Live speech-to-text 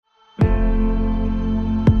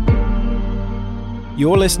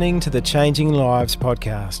You're listening to the Changing Lives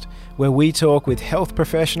podcast, where we talk with health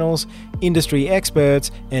professionals, industry experts,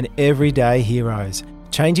 and everyday heroes,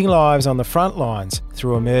 changing lives on the front lines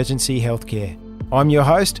through emergency healthcare. I'm your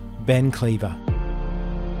host, Ben Cleaver.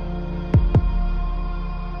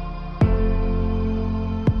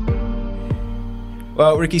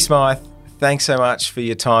 Well, Ricky Smythe, thanks so much for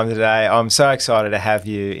your time today. I'm so excited to have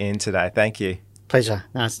you in today. Thank you. Pleasure.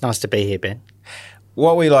 No, it's nice to be here, Ben.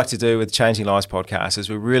 What we like to do with Changing Lives podcast is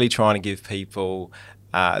we're really trying to give people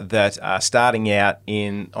that are starting out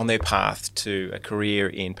on their path to a career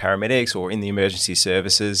in paramedics or in the emergency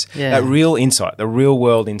services, that real insight, the real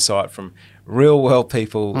world insight from real world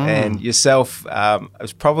people. And yourself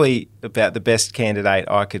was probably about the best candidate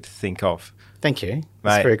I could think of. Thank you. Mate,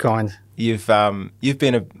 that's very kind. You've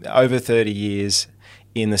been over 30 years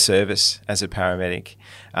in the service as a paramedic.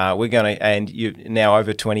 And you're now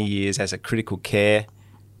over 20 years as a critical care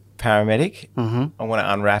paramedic. I want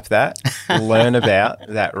to unwrap that, learn about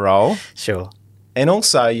that role. Sure. And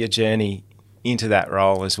also your journey into that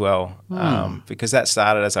role as well, because that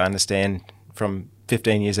started, as I understand, from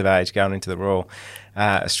 15 years of age going into the Royal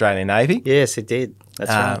Australian Navy. Yes, it did.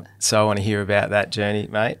 That's right. So I want to hear about that journey,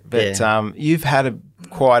 mate. But you've had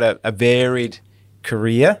quite a varied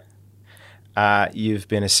career. You've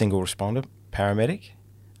been a single responder paramedic,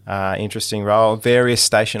 interesting role, various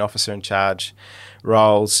station officer in charge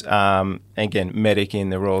roles, again, medic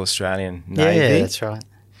in the Royal Australian Navy. Yeah, that's right.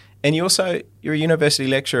 And you're a university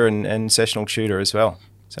lecturer and sessional tutor as well.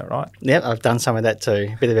 Is that right? Yep, I've done some of that too,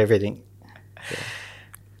 a bit of everything. Yeah.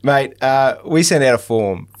 Mate, we sent out a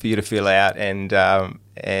form for you to fill out and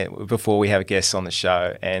before we have guests on the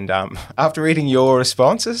show. And after reading your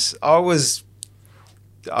responses, I was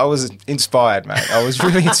inspired, mate. I was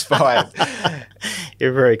really inspired.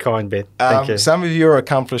 You're very kind, Ben. Thank you. Some of your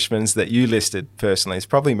accomplishments that you listed personally, there's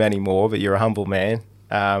probably many more, but you're a humble man,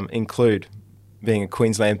 include being the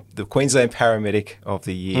Queensland Paramedic of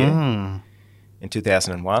the Year in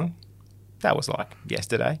 2001. That was like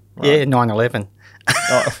yesterday, right? Yeah, 9/11.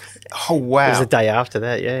 Oh, wow. It was the day after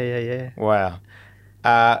that, yeah. Wow.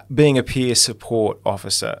 Being a peer support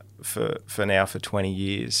officer for 20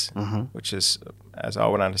 years, which is, as I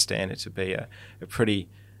would understand it, to be a pretty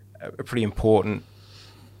important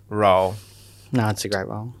role. No, it's a great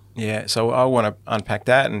role. Yeah, so I want to unpack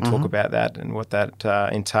that and talk about that and what that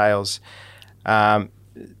entails.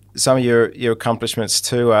 Some of your accomplishments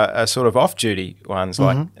too are sort of off-duty ones,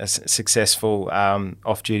 like a successful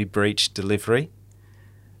off-duty breech delivery,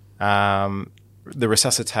 the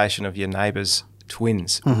resuscitation of your neighbour's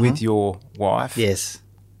twins with your wife. Yes.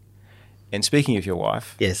 And speaking of your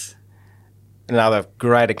wife, yes, another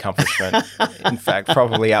great accomplishment, in fact,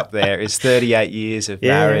 probably up there, is 38 years of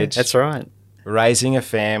marriage. That's right. Raising a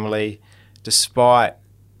family, despite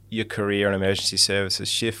your career in emergency services,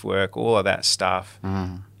 shift work, all of that stuff,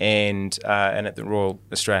 and at the Royal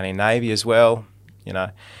Australian Navy as well,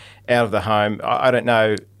 out of the home. I don't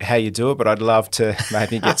know how you do it, but I'd love to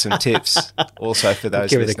maybe get some tips also for those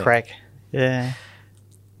Give listening. it a crack. Yeah.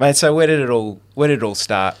 Mate, so where did it all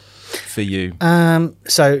start for you?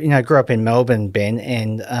 Grew up in Melbourne, Ben,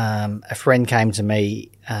 and a friend came to me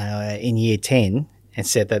in year 10 and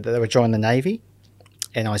said that they were joining the Navy.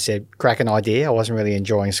 And I said, cracking idea. I wasn't really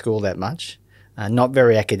enjoying school that much, not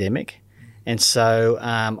very academic. And so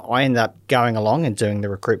I ended up going along and doing the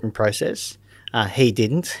recruitment process. He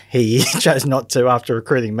didn't. He chose not to after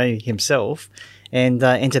recruiting me himself, and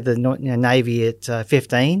entered the Navy at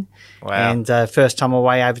 15. Wow. And first time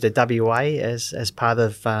away over to WA as part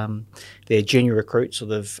of their junior recruit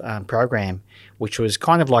sort of program, which was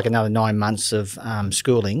kind of like another 9 months of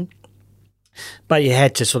schooling. But you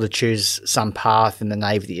had to sort of choose some path in the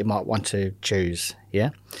Navy that you might want to choose, yeah?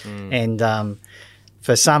 And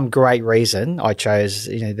for some great reason, I chose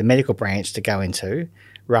the medical branch to go into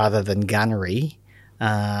rather than gunnery,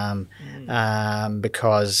 because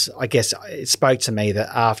I guess it spoke to me that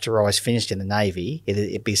after I was finished in the Navy,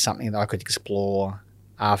 it'd be something that I could explore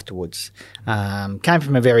afterwards. Came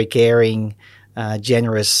from a very caring,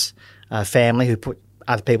 generous family who put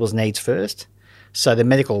other people's needs first. So the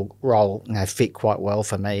medical role fit quite well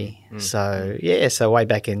for me. So way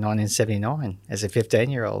back in 1979 as a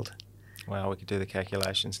 15-year-old. Wow, we could do the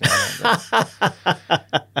calculations now.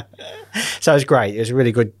 So it was great. It was a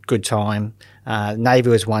really good time. Navy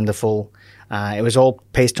was wonderful. It was all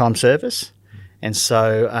peacetime service. And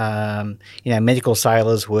so, medical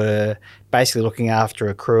sailors were basically looking after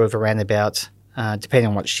a crew of around about, depending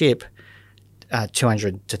on what ship,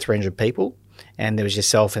 200 to 300 people. And there was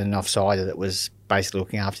yourself and an offsider that was basically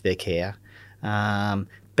looking after their care.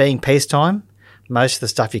 Being peacetime most of the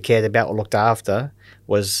stuff you cared about or looked after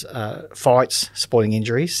was fights, sporting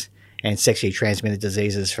injuries, and sexually transmitted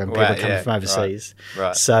diseases from people coming from overseas.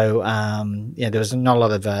 Right. So, there was not a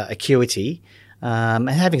lot of acuity. And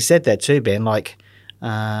having said that too, Ben,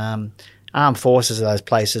 armed forces are those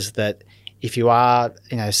places that if you are,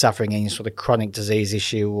 suffering any sort of chronic disease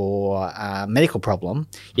issue or medical problem,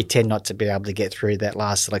 you tend not to be able to get through that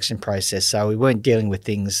last selection process. So we weren't dealing with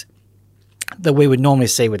things that we would normally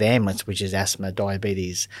see with ambulance, which is asthma,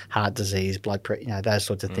 diabetes, heart disease, blood pressure, those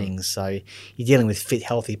sorts of things. So you're dealing with fit,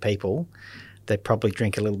 healthy people that probably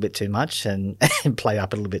drink a little bit too much and play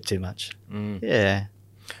up a little bit too much. Yeah.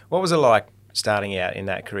 What was it like starting out in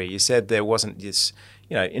that career? You said there wasn't this,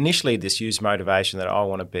 initially this huge motivation that I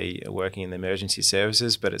want to be working in the emergency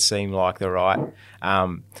services, but it seemed like the right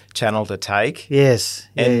channel to take. Yes.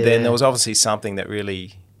 And then there was obviously something that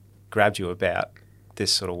really grabbed you about this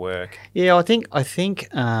sort of work. Yeah, I think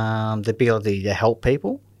the ability to help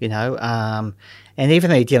people, and even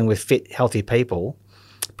though you're dealing with fit, healthy people,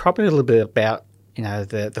 probably a little bit about,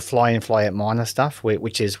 the fly in, fly out minor stuff,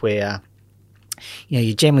 which is where,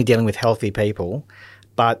 you're generally dealing with healthy people,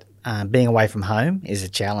 but being away from home is a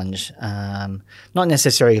challenge. Not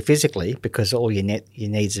necessarily physically, because all your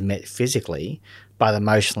needs are met physically, but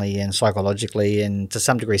emotionally and psychologically and to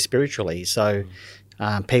some degree spiritually. So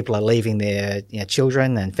people are leaving their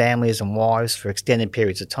children and families and wives for extended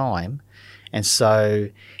periods of time. And so,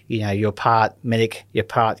 you're part medic, you're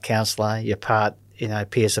part counsellor, you're part,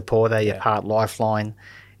 peer supporter, you're part lifeline,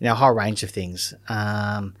 a whole range of things.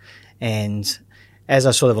 And as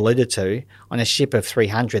I sort of alluded to, on a ship of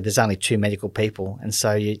 300, there's only 2 medical people. And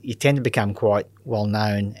so you tend to become quite well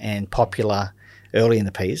known and popular early in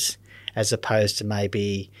the piece, as opposed to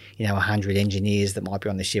maybe, 100 engineers that might be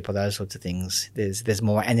on the ship or those sorts of things. There's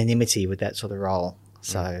more anonymity with that sort of role.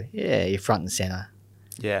 So, you're front and centre.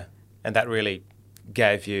 Yeah, and that really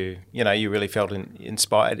gave you, you really felt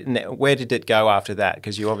inspired. Where did it go after that?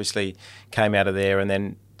 Because you obviously came out of there and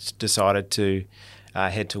then decided to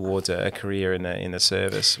head towards a career in the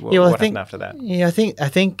service. What happened after that? Yeah, I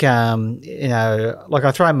think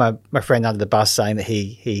I throw my friend under the bus saying that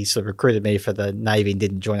he sort of recruited me for the Navy and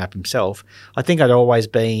didn't join up himself. I think I'd always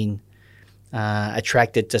been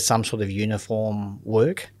attracted to some sort of uniform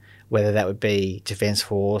work, whether that would be Defence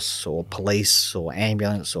Force or police or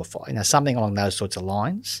ambulance or something along those sorts of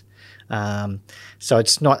lines. So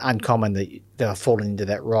it's not uncommon that I've fallen into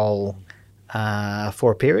that role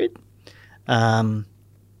for a period. And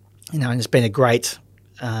it's been a great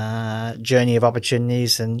journey of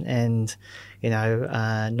opportunities and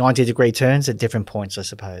 90-degree turns at different points, I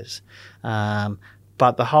suppose.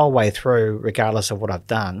 But the whole way through, regardless of what I've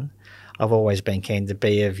done, I've always been keen to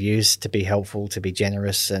be of use, to be helpful, to be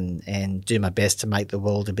generous and do my best to make the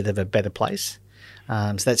world a bit of a better place.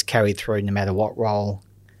 So that's carried through no matter what role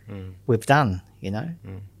we've done, Yeah.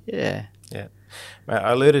 Yeah.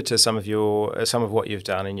 I alluded to some of what you've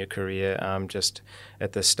done in your career just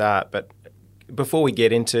at the start, but before we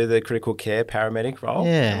get into the critical care paramedic role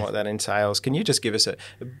and what that entails, can you just give us a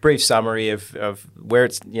brief summary of where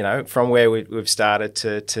it's, from where we've started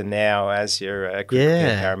to now as you're a critical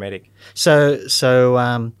care paramedic?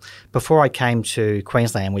 So before I came to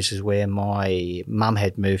Queensland, which is where my mum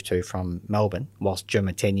had moved to from Melbourne, whilst during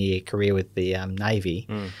my 10-year career with the Navy,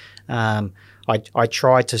 I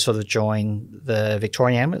tried to sort of join the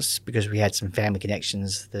Victorian Ambulance because we had some family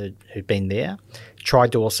connections who'd been there.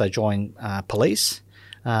 Tried to also join police.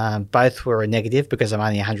 Both were a negative because I'm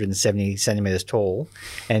only 170 centimetres tall.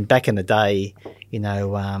 And back in the day,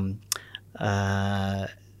 I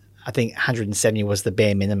think 170 was the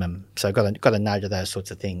bare minimum. So I got a note of those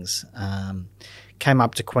sorts of things. Came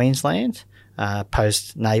up to Queensland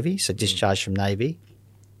post-Navy, so discharged from Navy.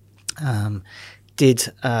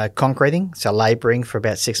 Did concreting, so labouring for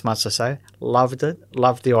about 6 months or so. Loved it.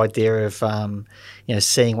 Loved the idea of,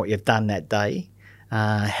 seeing what you've done that day.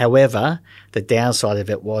 However, the downside of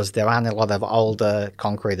it was there aren't a lot of older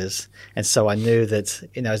concreters. And so I knew that,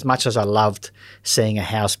 as much as I loved seeing a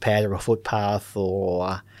house pad or a footpath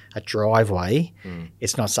or a driveway,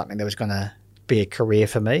 it's not something that was going to be a career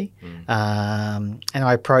for me. And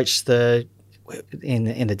I approached in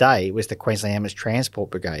the day, it was the Queensland Ambulance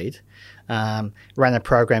Transport Brigade, ran a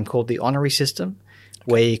program called the Honorary System,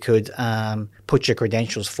 where you could put your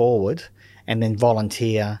credentials forward and then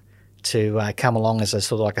volunteer to come along as a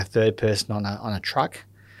sort of like a third person on a truck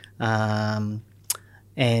and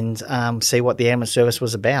see what the ambulance service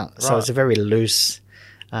was about. Right. So it's a very loose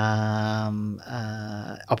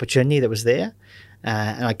opportunity that was there.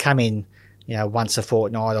 And I come in, once a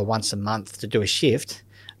fortnight or once a month to do a shift.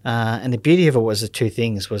 And the beauty of it was the two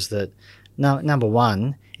things was that No, number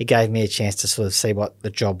one, it gave me a chance to sort of see what the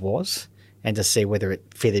job was and to see whether it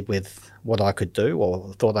fitted with what I could do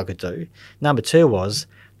or thought I could do. Number two was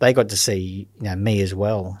they got to see me as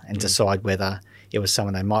well and decide whether it was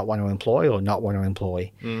someone they might want to employ or not want to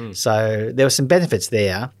employ. So there were some benefits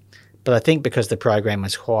there, but I think because the program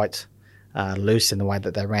was quite loose in the way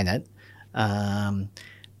that they ran it,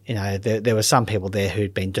 there were some people there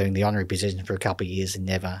who'd been doing the honorary position for a couple of years and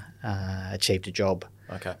never achieved a job.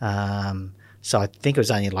 Okay. So I think it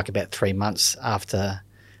was only like about 3 months after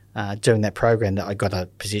doing that program that I got a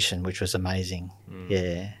position, which was amazing.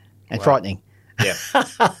 Yeah. And frightening. Yeah.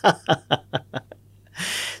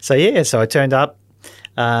 So I turned up,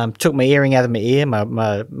 took my earring out of my ear,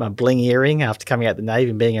 my bling earring after coming out of the Navy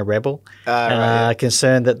and being a rebel,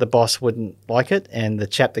 concerned that the boss wouldn't like it. And the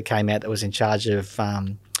chap that came out that was in charge of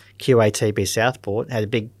QATB Southport had a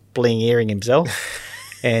big bling earring himself.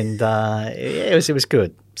 And it was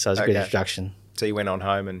good. So it was a good introduction. So you went on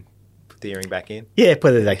home and put the earring back in? Yeah,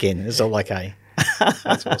 put it back in. It was all okay.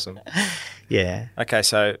 That's awesome. Yeah. Okay,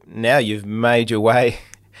 so now you've made your way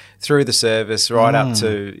through the service right up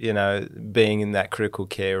to, being in that critical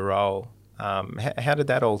care role. How did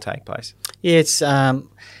that all take place? Yeah, it's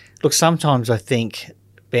look, sometimes I think,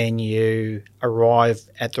 Ben, you arrive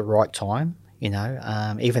at the right time,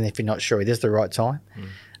 even if you're not sure it is the right time.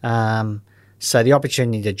 So the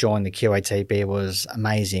opportunity to join the QATB was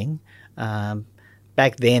amazing.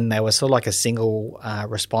 Back then, they were sort of like a single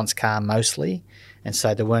response car mostly, and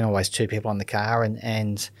so there weren't always two people on the car.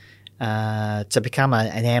 And to become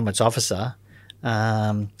an ambulance officer,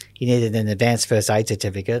 you needed an advanced first aid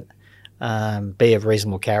certificate, be of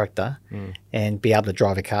reasonable character, and be able to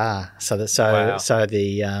drive a car. So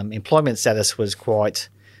the employment status was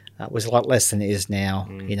was a lot less than it is now.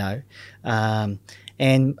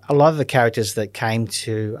 And a lot of the characters that came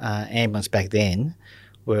to ambulance back then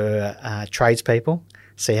were tradespeople.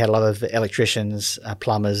 So you had a lot of electricians,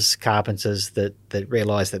 plumbers, carpenters that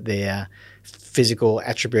realised that their physical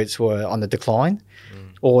attributes were on the decline,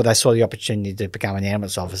 or they saw the opportunity to become an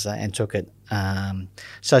ambulance officer and took it.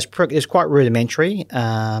 So it's quite rudimentary.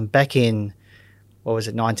 Back in,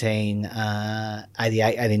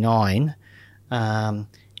 1988, 89,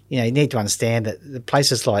 you need to understand that the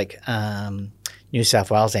places like New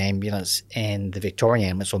South Wales Ambulance and the Victorian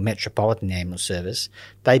Ambulance or Metropolitan Ambulance Service,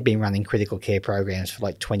 they've been running critical care programs for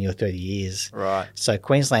like 20 or 30 years. Right. So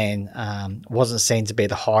Queensland wasn't seen to be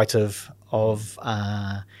the height of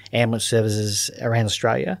ambulance services around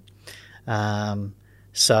Australia.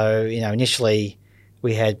 Initially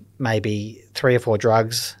we had maybe 3 or 4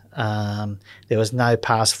 drugs. There was no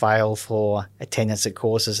pass-fail for attendance at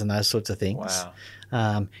courses and those sorts of things.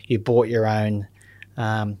 Wow. You bought your own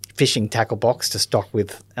fishing tackle box to stock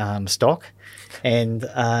with stock, and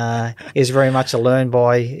is very much a learn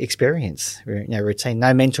by experience, routine,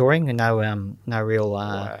 no mentoring, no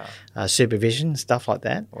real supervision, stuff like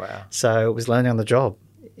that. Wow. So it was learning on the job.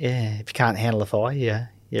 Yeah, if you can't handle a fire,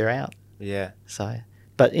 you're out. Yeah. So,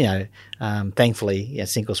 but thankfully,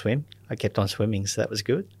 sink or swim. I kept on swimming, so that was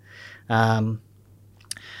good. The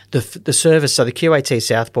service, so the QAT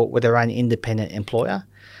Southport were their own independent employer,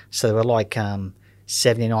 so they were like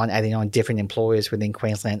 79, 89 different employers within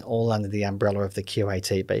Queensland, all under the umbrella of the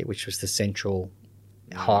QATB, which was the central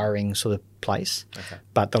hiring sort of place. Okay.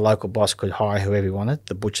 But the local boss could hire whoever he wanted,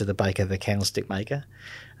 the butcher, the baker, the candlestick maker.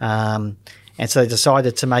 And so they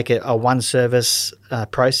decided to make it a one-service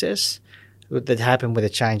process that happened with a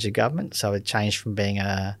change of government. So it changed from being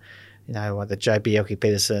the Joh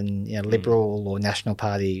Bjelke-Petersen Liberal or National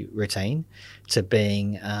Party routine to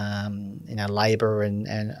being Labor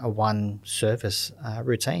and a one service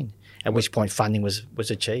routine. At which point funding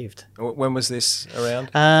was achieved. When was this around?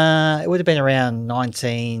 It would have been around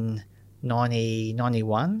 1990,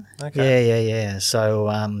 91. Okay. Yeah. So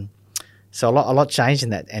a lot changed in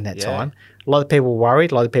that time. A lot of people were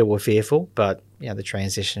worried. A lot of people were fearful, but the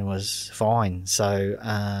transition was fine. So.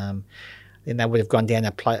 Then they would have gone down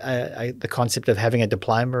the concept of having a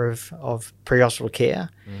diploma of pre-hospital care,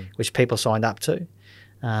 which people signed up to.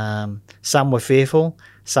 Some were fearful,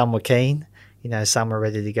 some were keen, some were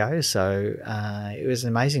ready to go. So it was an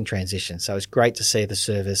amazing transition. So it's great to see the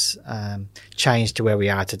service change to where we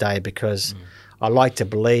are today, because I like to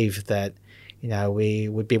believe that we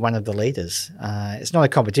would be one of the leaders. It's not a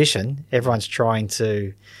competition. Everyone's trying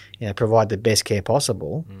to provide the best care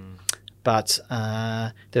possible. But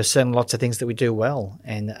there's certainly lots of things that we do well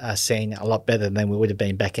and are seen a lot better than we would have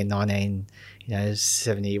been back in 89,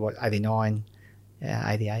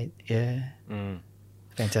 88. Yeah.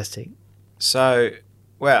 Fantastic. So,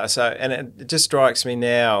 wow. So, and it just strikes me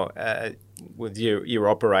now, with you were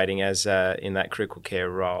operating as in that critical care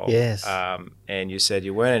role. Yes. And you said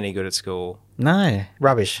you weren't any good at school. No,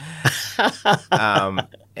 rubbish.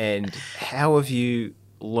 And how have you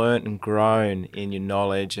learnt and grown in your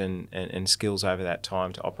knowledge and skills over that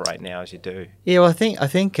time to operate now as you do? Yeah, well, I think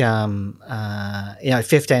 15, I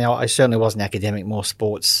certainly wasn't academic, more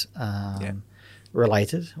sports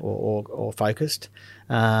related or focused.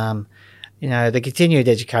 The continued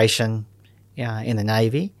education in the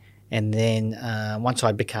Navy, and then once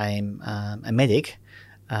I became a medic,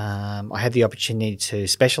 I had the opportunity to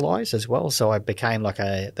specialise as well. So I became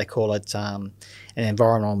they call it an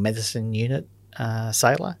environmental medicine unit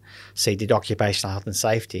sailor. So he did occupational health and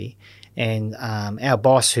safety. And our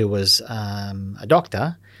boss, who was a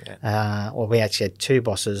doctor, we actually had two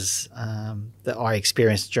bosses that I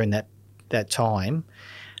experienced during that time.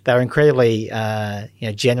 They were incredibly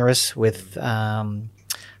generous with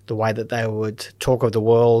the way that they would talk of the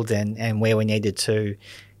world and where we needed to,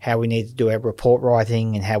 how we need to do our report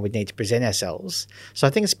writing and how we need to present ourselves. So I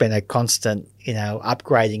think it's been a constant,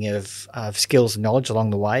 upgrading of skills and knowledge along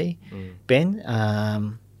the way, Ben.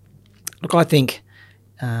 Look, I think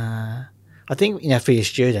for your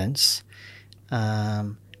students,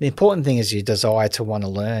 the important thing is your desire to want to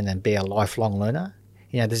learn and be a lifelong learner.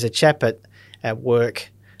 There's a chap at work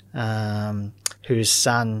whose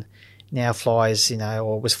son now flies,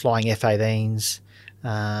 or was flying F-18s.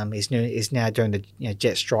 He's now doing the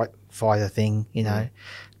jet strike fighter thing,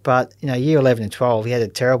 But, year 11 and 12, he had a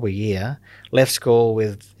terrible year, left school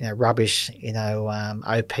with rubbish,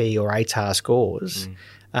 OP or ATAR scores,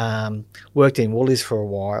 worked in Woolies for a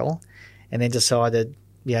while, and then decided,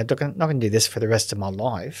 I'm not going to do this for the rest of my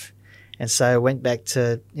life. And so went back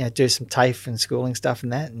to do some TAFE and schooling stuff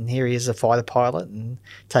and that, and here he is, a fighter pilot and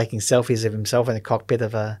taking selfies of himself in the cockpit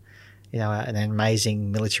of an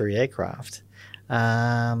amazing military aircraft.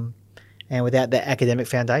 And without that academic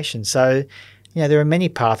foundation. So, there are many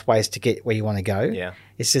pathways to get where you want to go. Yeah.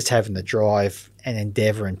 It's just having the drive and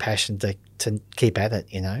endeavour and passion to keep at it,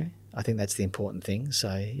 I think that's the important thing.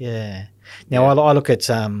 So, yeah. Now, I look at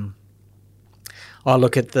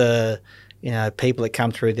the, people that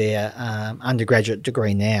come through their undergraduate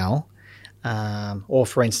degree now, or,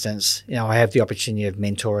 for instance, I have the opportunity of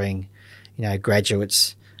mentoring,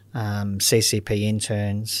 graduates, CCP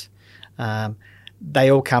interns.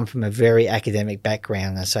 They all come from a very academic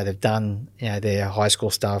background, and so they've done their high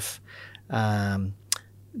school stuff.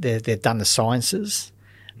 They've done the sciences.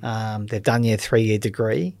 They've done their 3-year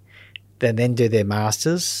degree. They then do their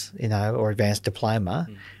masters, or advanced diploma.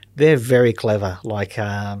 They're very clever.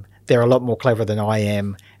 They're a lot more clever than I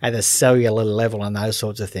am at a cellular level and those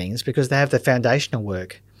sorts of things because they have the foundational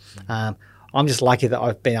work. I'm just lucky that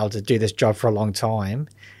I've been able to do this job for a long time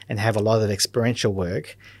and have a lot of experiential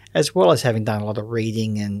work, as well as having done a lot of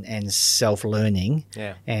reading and self-learning,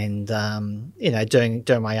 and doing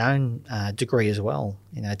my own degree as well,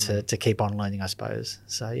 to keep on learning, I suppose.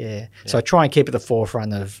 So so I try and keep at the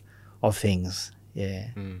forefront of things.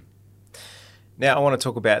 Now I want to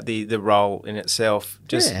talk about the role in itself,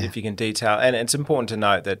 just if you can detail, and it's important to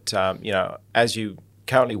note that as you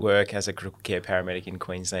currently work as a critical care paramedic in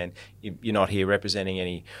Queensland, you're not here representing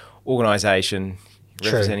any organisation.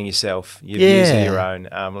 Representing yourself, your views are your own.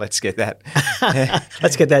 Let's get that.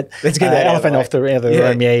 Let's get that elephant off the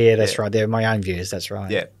room. Yeah, that's right. They're my own views. That's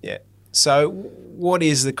right. Yeah. So, what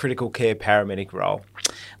is the critical care paramedic role?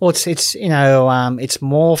 Well, it's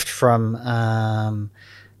morphed from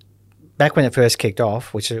back when it first kicked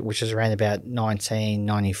off, which is around about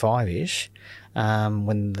 1995-ish,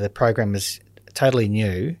 when the program was totally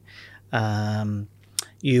new.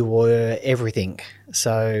 You were everything.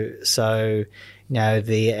 So.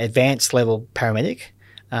 The advanced level paramedic,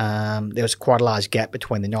 there was quite a large gap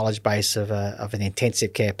between the knowledge base of an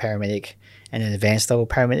intensive care paramedic and an advanced level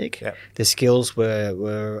paramedic. Yep. The skills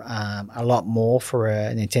were a lot more for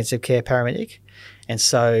an intensive care paramedic. And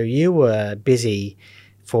so you were busy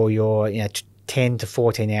for your 10 to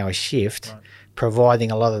 14 hour shift,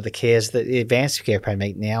 providing a lot of the cares that the advanced care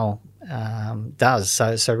paramedic now does.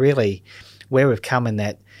 So really where we've come in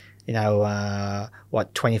that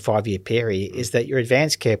 25-year period is that your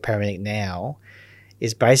advanced care paramedic now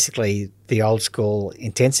is basically the old school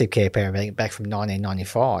intensive care paramedic back from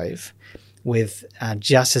 1995 with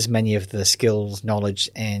just as many of the skills, knowledge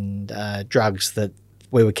and drugs that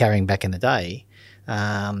we were carrying back in the day,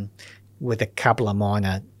 with a couple of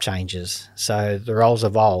minor changes. So the roles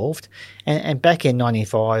evolved. And back in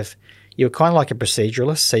 95, you were kind of like a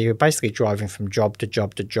proceduralist. So you were basically driving from job to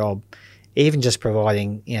job to job, even just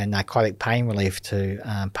providing narcotic pain relief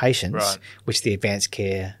to patients, which the advanced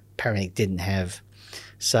care paramedic didn't have.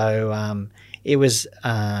 So it was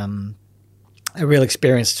a real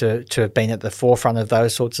experience to have been at the forefront of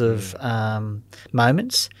those sorts of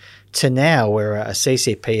moments, to now where a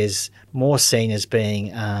CCP is more seen as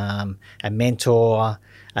being a mentor,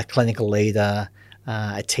 a clinical leader,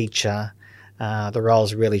 a teacher. The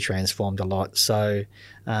role's really transformed a lot. So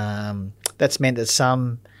that's meant that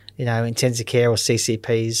some, intensive care or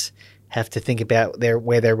CCPs have to think about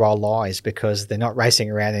where their role lies, because they're not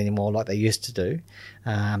racing around anymore like they used to do.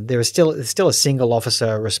 There's still a single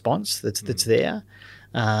officer response that's there,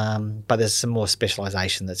 but there's some more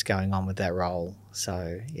specialisation that's going on with that role.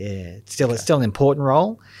 So it's still an important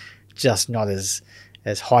role, just not as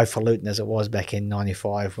highfalutin as it was back in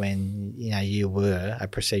 '95 when you were a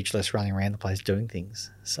proceduralist running around the place doing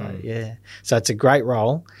things. So so it's a great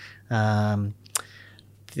role.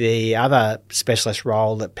 The other specialist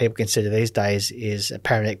role that people consider these days is a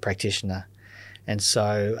paramedic practitioner. And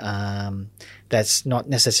so that's not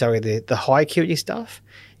necessarily the high acuity stuff.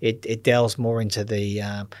 It delves more into the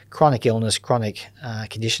chronic illness, chronic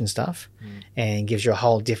condition stuff, and gives you a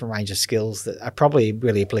whole different range of skills that are probably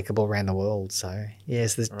really applicable around the world. So,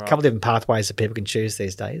 there's a couple of different pathways that people can choose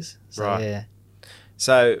these days. So, right.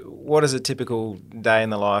 So what does a typical day in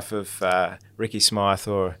the life of Ricky Smythe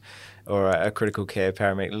or a critical care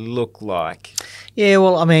paramedic look like? Yeah,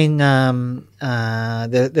 well, I mean,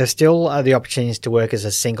 there still are the opportunities to work as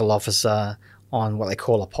a single officer on what they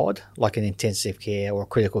call a pod, like an intensive care or a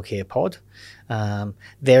critical care pod.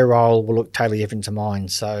 Their role will look totally different to mine.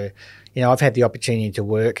 So, I've had the opportunity to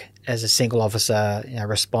work as a single officer,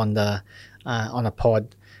 responder on a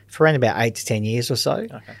pod for around about 8 to 10 years or so.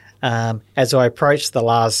 Okay. As I approach the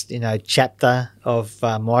last, chapter of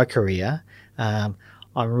my career, I'm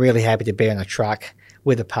really happy to be on a truck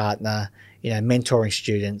with a partner, mentoring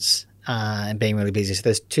students and being really busy. So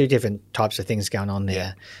there's two different types of things going on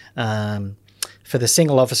there. For the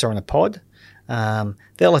single officer on a pod,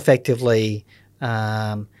 they'll effectively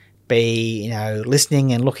be,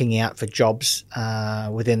 listening and looking out for jobs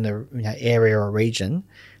within the area or region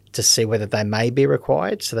to see whether they may be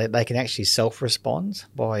required, so that they can actually self-respond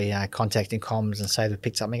by contacting comms and say they've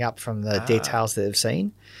picked something up from the details that they've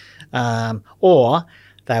seen, or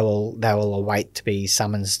they will await to be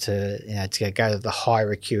summoned to go to the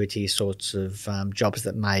higher acuity sorts of jobs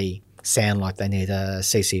that may sound like they need a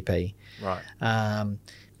CCP. Right.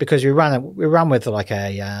 Because we run with like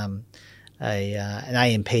an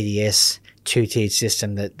AMPDS two-tiered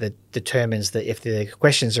system that determines that if the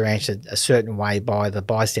questions are answered a certain way by the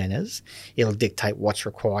bystanders, it'll dictate what's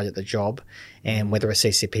required at the job and whether a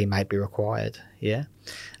CCP may be required. Yeah.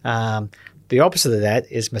 The opposite of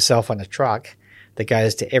that is myself on a truck that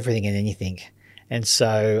goes to everything and anything. And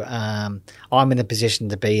so I'm in a position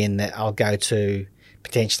to be in that I'll go to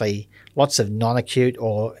potentially lots of non-acute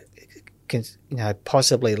or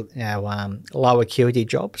possibly low acuity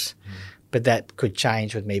jobs. But that could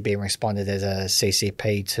change with me being responded as a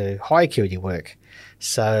CCP to high acuity work.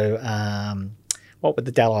 So what would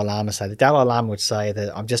the Dalai Lama say? The Dalai Lama would say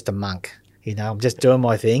that I'm just a monk. I'm just doing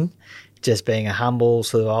my thing, just being a humble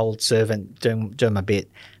sort of old servant, doing my bit.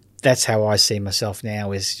 That's how I see myself now.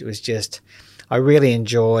 Was just I really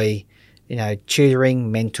enjoy,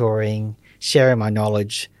 tutoring, mentoring, sharing my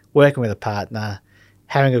knowledge, working with a partner,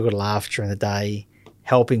 having a good laugh during the day,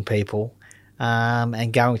 helping people.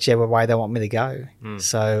 And going whichever way they want me to go.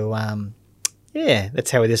 So,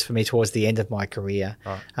 that's how it is for me towards the end of my career.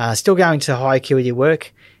 Right. Still going to high acuity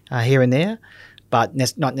work here and there, but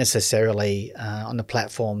not necessarily on the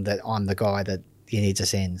platform that I'm the guy that you need to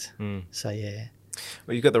send. So, yeah.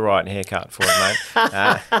 Well, you've got the right haircut for it,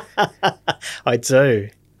 mate. I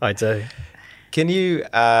do. Can you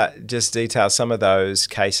just detail some of those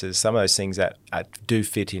cases, some of those things that do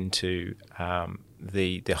fit into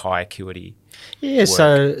the high acuity work?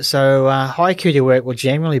 So high acuity work will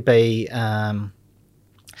generally be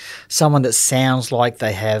someone that sounds like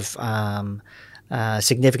they have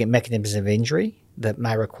significant mechanisms of injury that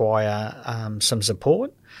may require some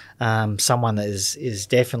support. Someone that is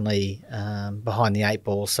definitely behind the eight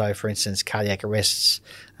ball. So, for instance, cardiac arrests,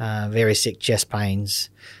 very sick chest pains,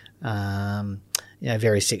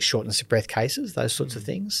 very sick shortness of breath cases, those sorts of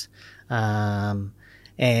things.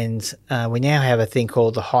 And we now have a thing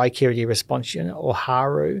called the High Acuity Response Unit, or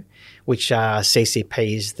HARU, which are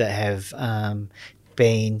CCPs that have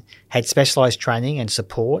had specialised training and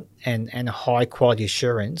support and high quality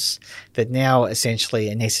assurance that now essentially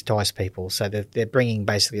anaesthetise people. So they're bringing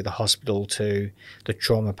basically the hospital to the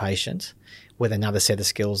trauma patient with another set of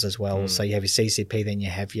skills as well. So you have your CCP, then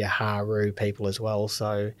you have your HARU people as well.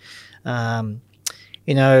 So, coming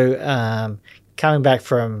back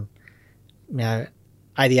from,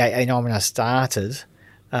 88, 89 when I started,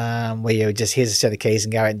 where you just here's a set of keys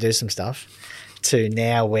and go out and do some stuff. to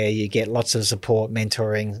now where you get lots of support,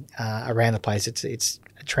 mentoring around the place. It's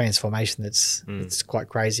a transformation that's it's quite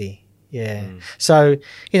crazy. Yeah. So,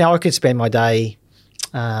 I could spend my day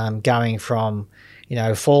going from,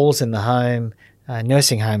 falls in the home,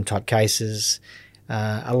 nursing home type cases.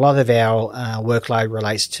 A lot of our workload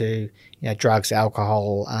relates to, drugs,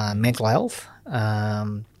 alcohol, mental health,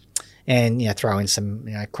 and throw in some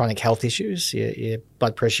chronic health issues, your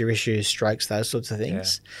blood pressure issues, strokes, those sorts of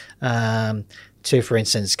things. To, for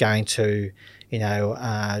instance, going to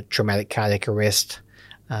traumatic cardiac arrest,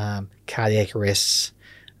 cardiac arrests,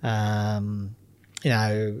 acute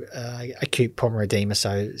pulmonary edema,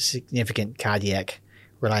 so significant cardiac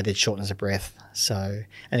related shortness of breath. So,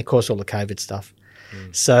 and of course all the COVID stuff.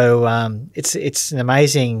 So it's an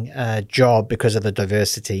amazing job because of the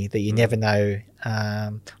diversity that you never know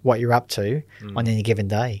what you're up to on any given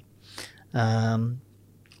day. One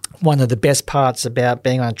of the best parts about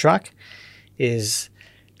being on a truck is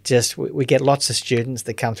just we get lots of students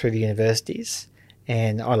that come through the universities,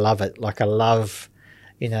 and I love it. Like I love,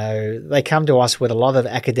 they come to us with a lot of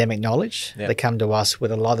academic knowledge. Yep. They come to us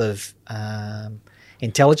with a lot of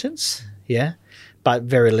intelligence, but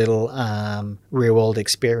very little real-world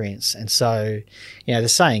experience. And so, the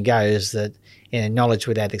saying goes that knowledge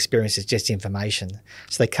without experience is just information.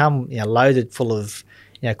 So they come loaded full of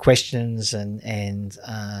questions and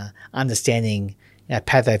understanding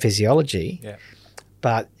pathophysiology. Yeah.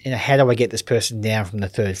 But how do I get this person down from the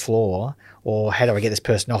third floor, or how do I get this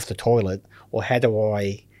person off the toilet, or how do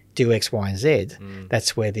I do X, Y, and Z?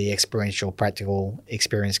 That's where the experiential, practical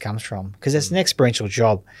experience comes from, because it's an experiential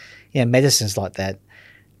job. Medicine's like that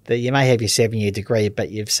you may have your 7-year degree, but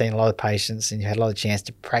you've seen a lot of patients and you had a lot of chance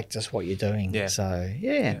to practice what you're doing. Yeah. So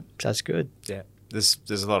so it's good. Yeah, there's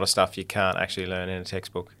a lot of stuff you can't actually learn in a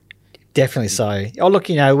textbook. Definitely so. Oh, look,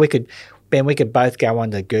 we could both go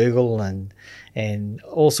onto Google and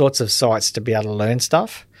all sorts of sites to be able to learn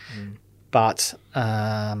stuff, but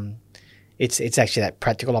it's actually that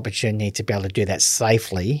practical opportunity to be able to do that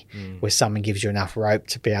safely, where someone gives you enough rope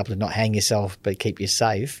to be able to not hang yourself but keep you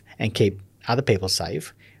safe and keep other people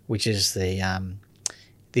safe, which is the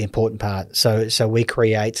important part. So we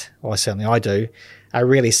create, or certainly I do, a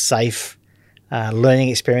really safe learning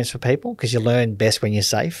experience for people, because you learn best when you're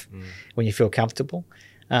safe, when you feel comfortable.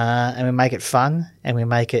 And we make it fun and we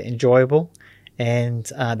make it enjoyable. And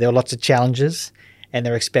there are lots of challenges, and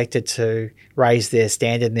they're expected to raise their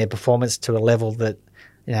standard and their performance to a level that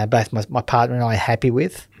both my partner and I are happy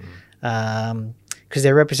with, because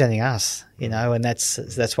they're representing us, and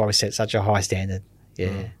that's why we set such a high standard.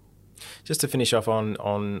 Yeah. Just to finish off on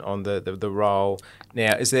the role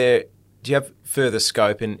now, do you have further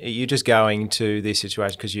scope, and are you just going to this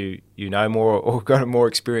situation because you know more or got more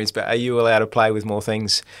experience, but are you allowed to play with more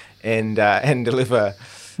things and deliver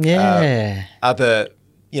other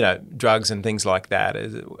drugs and things like that?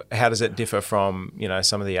 How does it differ from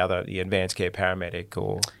some of the advanced care paramedic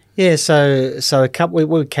or? Yeah, so a couple we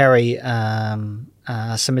would carry some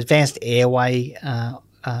advanced airway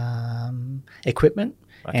equipment.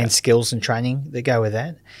 Okay. And skills and training that go with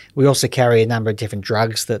that. We also carry a number of different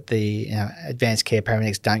drugs that the advanced care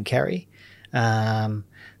paramedics don't carry.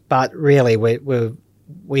 But really,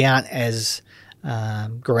 we aren't as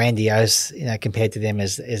grandiose, compared to them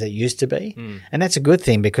as it used to be. And that's a good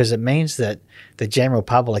thing, because it means that the general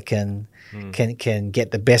public can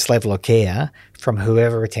get the best level of care from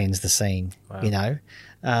whoever attends the scene. Wow.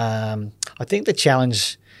 I think the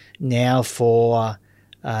challenge now for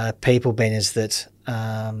people, Ben, is that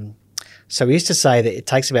so we used to say that it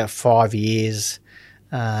takes about 5 years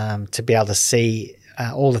to be able to see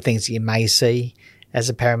all the things that you may see as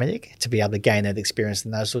a paramedic, to be able to gain that experience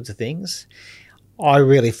and those sorts of things. I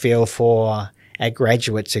really feel for a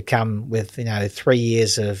graduate to come with 3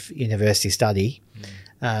 years of university study,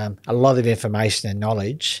 a lot of information and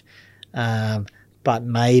knowledge, but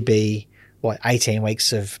maybe 18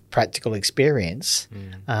 weeks of practical experience,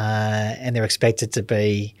 and they're expected to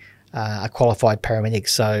be a qualified paramedic.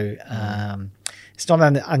 So it's not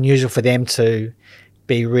unusual for them to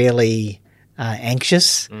be really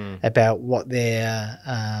anxious about what they're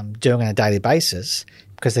doing on a daily basis,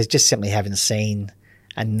 because they just simply haven't seen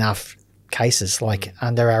enough cases. Like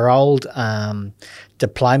under our old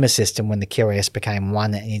diploma system, when the QAS became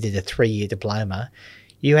one and you did a 3-year diploma,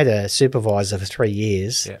 you had a supervisor for 3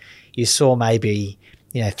 years. Yeah. You saw maybe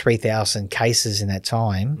 3,000 cases in that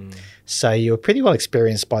time. So you were pretty well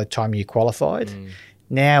experienced by the time you qualified.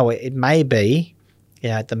 Now it may be,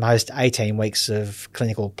 at the most 18 weeks of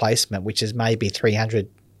clinical placement, which is maybe 300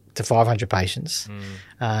 to 500 patients.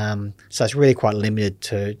 So it's really quite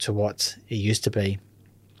limited to what it used to be.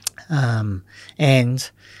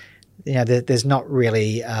 And there's not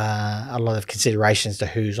really a lot of considerations to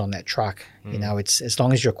who's on that truck. It's as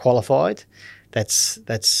long as you're qualified, that's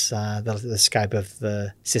the scope of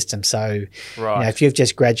the system. So, Right. if you've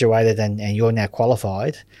just graduated and you're now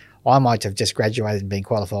qualified, I might have just graduated and been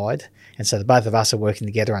qualified, and so the both of us are working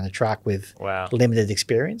together on a truck with Wow. limited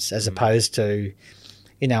experience, as opposed to,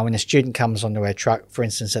 when a student comes onto our truck, for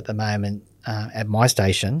instance, at the moment at my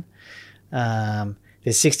station,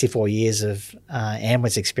 there's 64 years of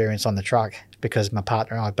ambulance experience on the truck because my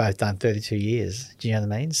partner and I have both done 32 years. Do you know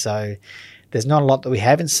what I mean? So there's not a lot that we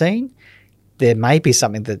haven't seen. There may be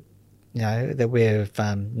something that that we've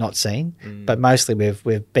not seen, but mostly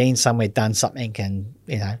we've been somewhere, done something, and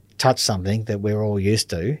touched something that we're all used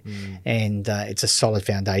to, and it's a solid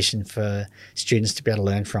foundation for students to be able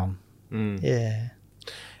to learn from. Yeah,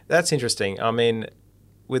 That's interesting. I mean,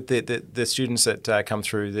 with the students that come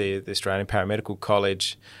through the Australian Paramedical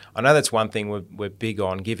College, I know that's one thing we're big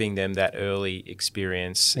on, giving them that early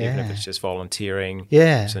experience, even if it's just volunteering,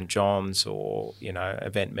 St John's or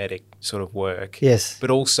event medic sort of work. Yes, but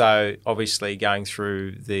also obviously going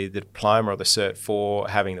through the diploma or the Cert 4,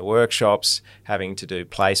 having the workshops, having to do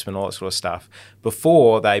placement, all that sort of stuff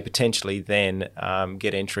before they potentially then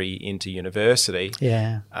get entry into university.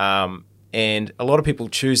 Yeah. And a lot of people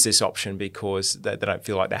choose this option because they don't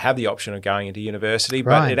feel like they have the option of going into university,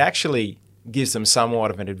 Right. but it actually gives them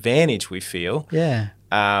somewhat of an advantage, we feel,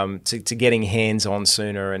 to getting hands-on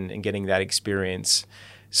sooner and getting that experience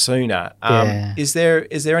sooner. Is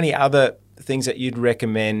there any other things that you'd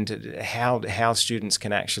recommend how students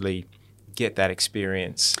can actually get that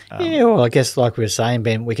experience? Well, I guess like we were saying,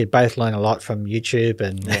 Ben, we could both learn a lot from YouTube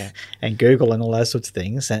and Google and all those sorts of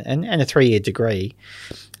things, and a 3-year degree.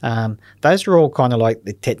 Those are all kind of like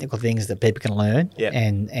the technical things that people can learn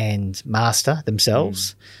and master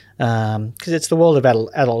themselves, because it's the world of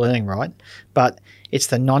adult learning, right? But it's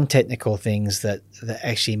the non-technical things that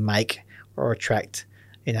actually make or attract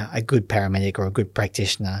a good paramedic or a good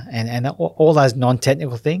practitioner, and all those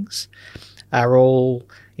non-technical things are all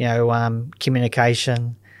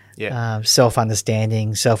communication,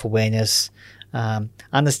 self-understanding, self-awareness,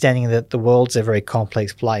 understanding that the world's a very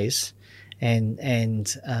complex place,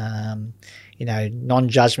 and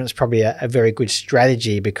non-judgment is probably a very good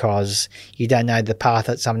strategy because you don't know the path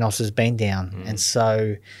that someone else has been down. And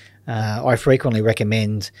so I frequently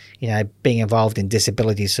recommend being involved in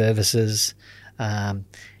disability services,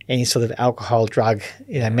 any sort of alcohol, drug,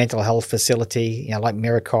 mental health facility, like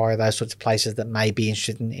Mirakai, those sorts of places that may be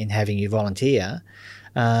interested in having you volunteer,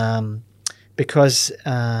 because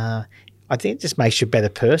I think it just makes you a better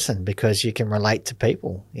person because you can relate to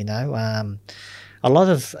people. A lot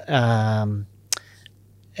of our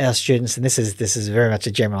students, and this is very much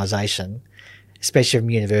a generalisation, especially from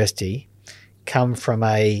university, come from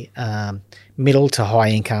a middle to high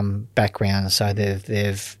income background. So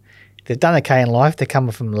they've done okay in life. They come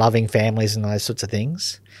from loving families and those sorts of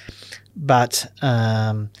things. But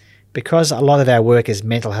because a lot of our work is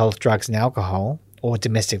mental health, drugs and alcohol, or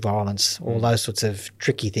domestic violence, all those sorts of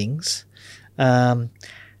tricky things, you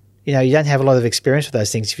don't have a lot of experience with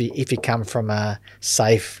those things if you come from a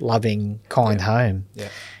safe, loving, kind home. Yeah.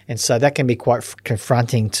 And so that can be quite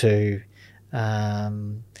confronting to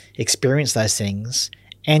experience those things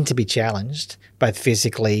and to be challenged, both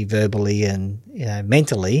physically, verbally, and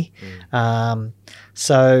mentally.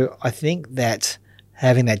 So I think that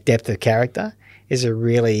having that depth of character is a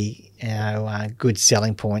really good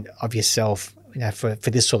selling point of yourself, for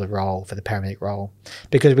this sort of role, for the paramedic role,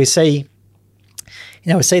 because we see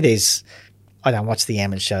these. I don't watch the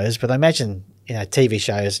ambulance shows, but I imagine TV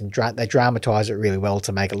shows and they dramatise it really well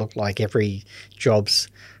to make it look like every job's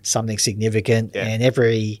something significant and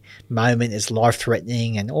every moment is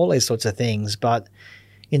life-threatening and all these sorts of things. But,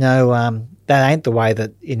 that ain't the way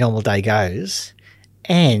that your normal day goes.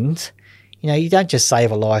 And, you don't just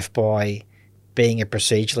save a life by being a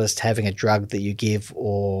proceduralist, having a drug that you give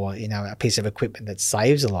or, a piece of equipment that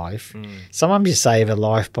saves a life. Sometimes you save a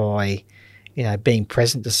life by, being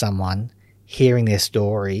present to someone, hearing their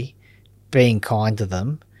story, being kind to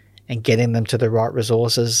them, and getting them to the right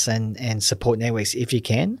resources and support networks if you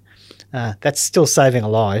can. That's still saving a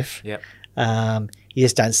life. Yep. You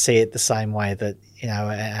just don't see it the same way that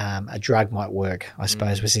a drug might work, I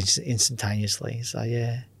suppose, was instantaneously. So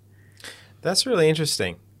yeah, that's really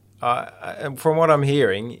interesting. From what I'm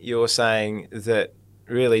hearing, you're saying that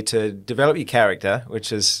really to develop your character,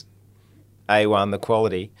 which is A1, the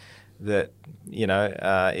quality that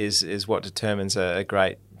is what determines a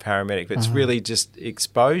great paramedic. But it's really just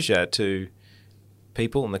exposure to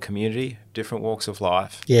people in the community, different walks of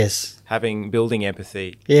life. Yes. Building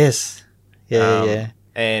empathy. Yes. Yeah.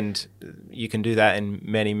 And you can do that in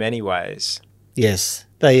many, many ways. Yes.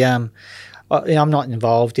 They, I'm not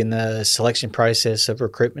involved in the selection process of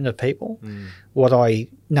recruitment of people. What I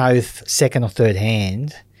know second or third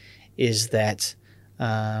hand is that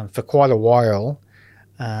for quite a while,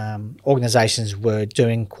 organisations were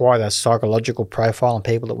doing quite a psychological profile on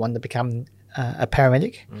people that wanted to become a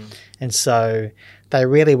paramedic. And so they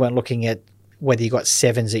really weren't looking at whether you got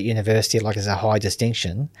 7s at university like as a high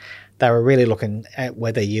distinction. They were really looking at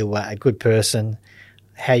whether you were a good person,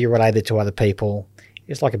 how you related to other people.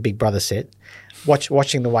 It's like a Big Brother set.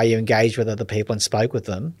 Watching the way you engaged with other people and spoke with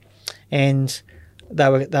them. And they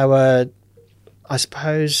were I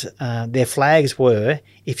suppose, their flags were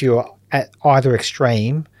if you were at either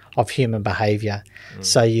extreme of human behaviour.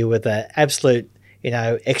 So you were the absolute,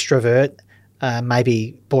 extrovert,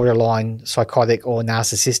 maybe borderline psychotic or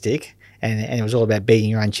narcissistic, and it was all about beating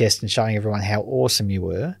your own chest and showing everyone how awesome you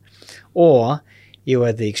were. Or you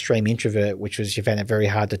were the extreme introvert, which was you found it very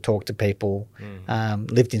hard to talk to people,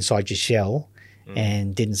 lived inside your shell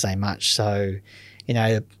and didn't say much. So,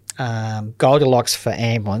 Goldilocks for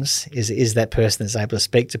ambulance is that person that's able to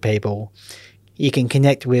speak to people. You can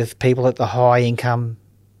connect with people at the high income,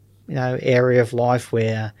 area of life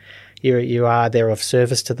where you are there of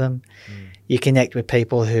service to them. You connect with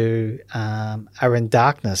people who are in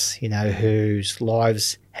darkness, whose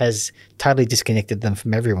lives has totally disconnected them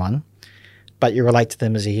from everyone, but you relate to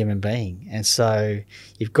them as a human being. And so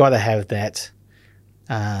you've got to have that,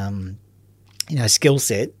 skill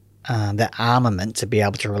set, that armament to be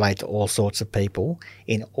able to relate to all sorts of people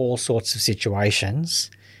in all sorts of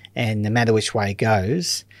situations. And no matter which way it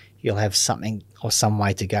goes, you'll have something or some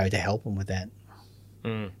way to go to help them with that.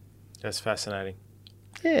 That's fascinating.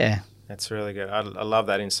 Yeah. That's really good. I love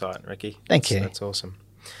that insight, Ricky. Thank you. That's awesome.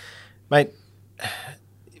 Mate,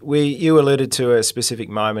 you alluded to a specific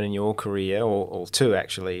moment in your career, or two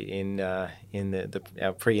actually, in our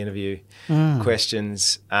pre-interview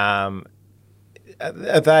questions. Are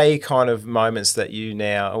they kind of moments that you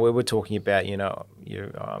now, we were talking about,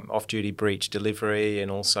 your off-duty breach delivery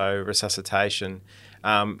and also resuscitation.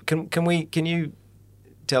 Can you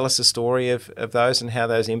tell us a story of those and how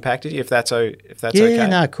those impacted you, if that's okay? Yeah,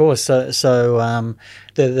 no, of course. So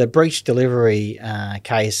the breach delivery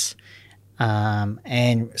case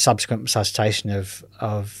and subsequent resuscitation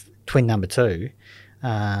of twin number 2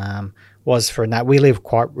 was for we live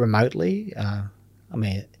quite remotely.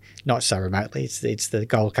 Not so remotely. It's the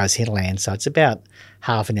Gold Coast hinterland, so it's about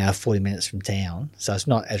half an hour, 40 minutes from town. So it's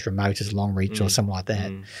not as remote as Longreach or something like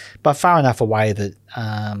that, but far enough away that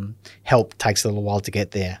help takes a little while to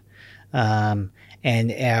get there. And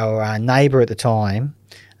our neighbour at the time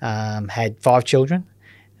had 5 children.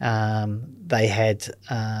 They had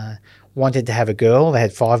wanted to have a girl. They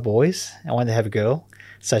had 5 boys and wanted to have a girl,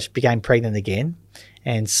 so she became pregnant again,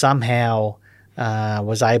 and somehow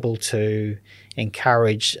was able to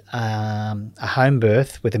encourage a home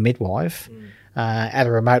birth with a midwife at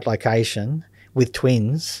a remote location with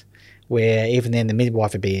twins, where even then the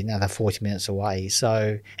midwife would be another 40 minutes away.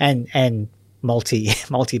 So and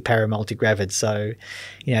multi-para, multi-gravid. So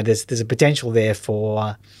there's a potential there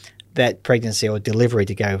for that pregnancy or delivery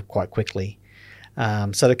to go quite quickly.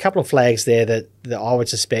 So there are a couple of flags there that I would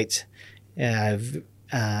suspect a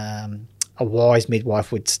wise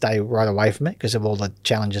midwife would stay right away from it because of all the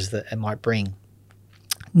challenges that it might bring.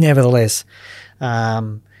 Nevertheless,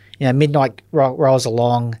 midnight rolls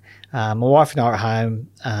along. My wife and I are at home,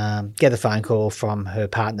 get a phone call from her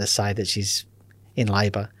partner to say that she's in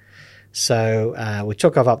labour. So we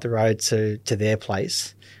took off up the road to their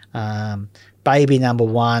place. Baby number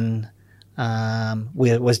 1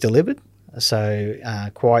 was delivered, so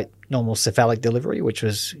quite normal cephalic delivery, which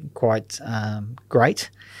was quite great.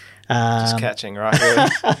 Just catching, right?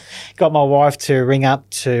 Yeah. Got my wife to ring up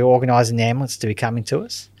to organise an ambulance to be coming to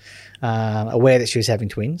us, aware that she was having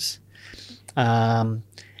twins. And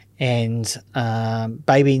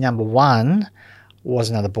baby number 1 was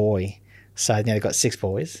another boy. So now they've got 6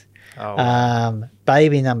 boys. Oh, wow.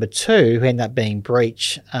 Baby number 2, who ended up being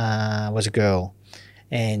breech, was a girl.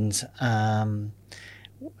 And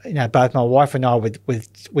both my wife and I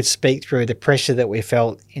would speak through the pressure that we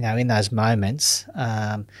felt, in those moments.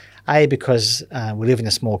 Because we live in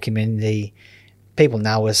a small community, people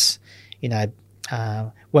know us.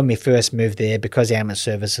 When we first moved there, because ambulance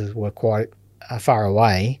services were quite far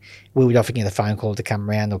away, we would often get a phone call to come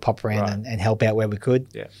around or pop around and help out where we could.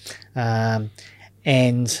 Yeah.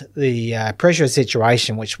 And the pressure of the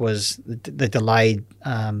situation, which was the delayed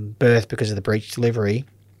birth because of the breech delivery,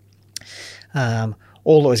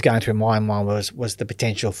 all that was going through my mind was the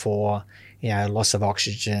potential for loss of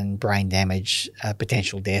oxygen, brain damage,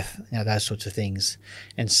 potential death, those sorts of things.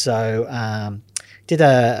 And so did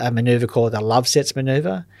a maneuver called a love sets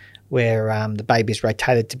maneuver, where the baby is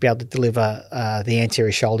rotated to be able to deliver the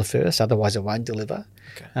anterior shoulder first, otherwise it won't deliver.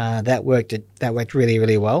 Okay. That worked really,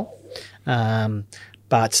 really well.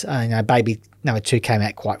 But baby number 2 came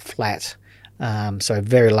out quite flat, so a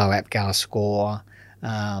very low APGAR score,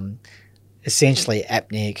 essentially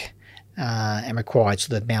apneic, and required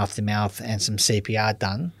sort of mouth-to-mouth and some CPR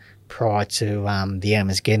done prior to the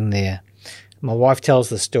ambulance getting there. My wife tells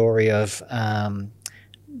the story of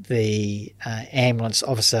the ambulance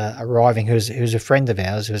officer arriving, who's a friend of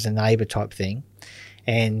ours, who's a neighbour type thing,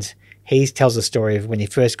 and he tells the story of when he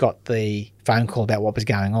first got the phone call about what was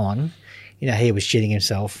going on. He was shitting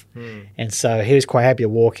himself, and so he was quite happy to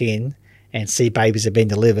walk in and see babies had been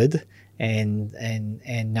delivered, and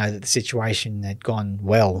know that the situation had gone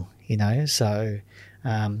well. So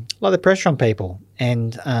a lot of pressure on people,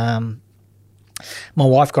 and my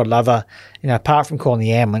wife, God love her, apart from calling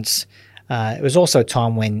the ambulance. It was also a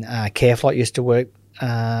time when CareFlight used to work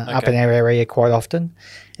up in our area quite often.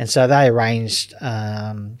 And so they arranged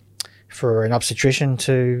for an obstetrician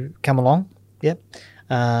to come along,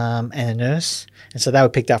 and a nurse. And so they were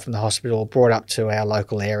picked up from the hospital, brought up to our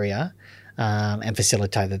local area, and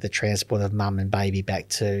facilitated the transport of mum and baby back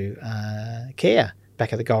to care,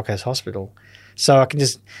 back at the Gold Coast Hospital. So I can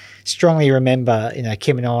just strongly remember,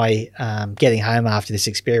 Kim and I getting home after this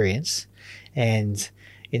experience, and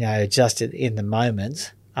just in the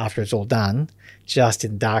moment after it's all done, just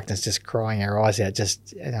in darkness, just crying our eyes out,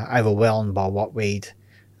 just overwhelmed by what we'd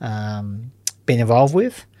been involved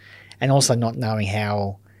with, and also not knowing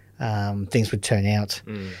how things would turn out.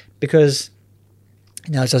 Because,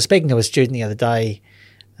 as I was speaking to a student the other day,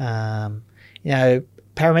 paramedics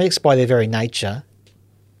by their very nature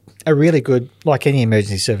are really good, like any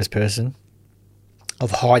emergency service person,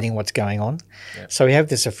 of hiding what's going on. Yep. So we have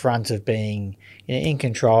this affront of being in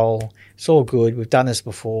control. It's all good. We've done this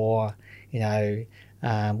before.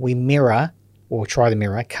 We mirror, or try to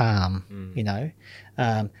mirror, calm.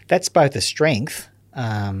 That's both a strength.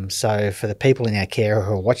 So for the people in our care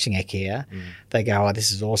who are watching our care, they go, "Oh,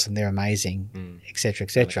 this is awesome. They're amazing," etc.,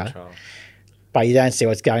 etc. But you don't see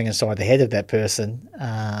what's going inside the head of that person.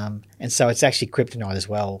 And so it's actually kryptonite as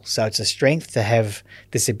well. So it's a strength to have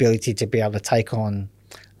this ability to be able to take on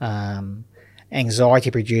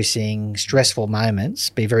anxiety-producing, stressful moments,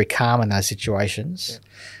 be very calm in those situations. Yeah.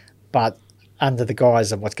 But under the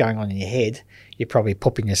guise of what's going on in your head, you're probably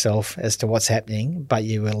pooping yourself as to what's happening, but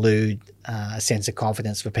you elude a sense of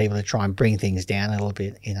confidence for people to try and bring things down a little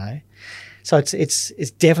bit, So it's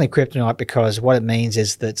definitely kryptonite, because what it means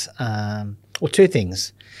is that two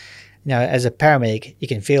things. As a paramedic, you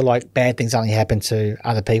can feel like bad things only happen to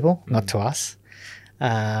other people, not to us.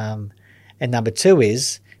 And number two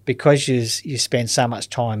is, because you spend so much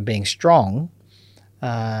time being strong,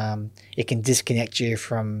 it can disconnect you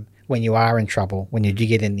from when you are in trouble, when you do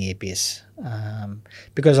get in the abyss.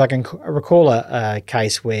 Because I can recall a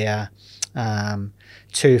case where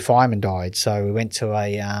 2 firemen died. So we went to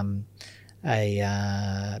a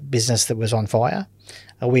business that was on fire.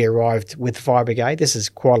 We arrived with the fire brigade. This is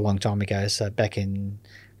quite a long time ago, so back in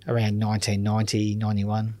around 1990,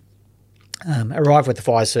 91. Arrived with the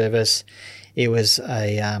fire service. It was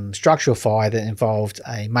a structural fire that involved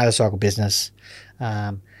a motorcycle business.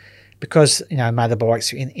 Because,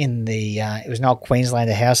 motorbikes in the it was an old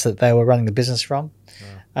Queenslander house that they were running the business from.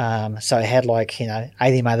 Wow. So it had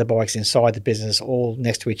 80 motorbikes inside the business, all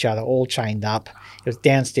next to each other, all chained up. It was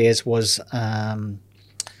downstairs was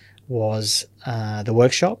the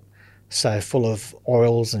workshop, so full of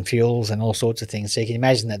oils and fuels and all sorts of things. So you can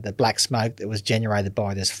imagine that the black smoke that was generated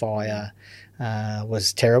by this fire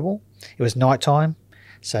was terrible. It was nighttime,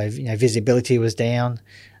 so visibility was down.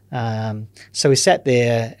 So we sat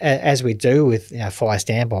there, as we do with fire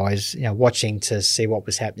standbys, watching to see what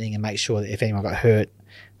was happening and make sure that if anyone got hurt,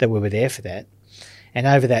 that we were there for that. And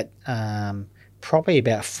over that probably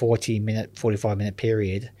about 45-minute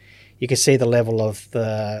period, you could see the level of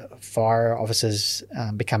the fire officers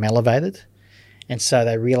become elevated. And so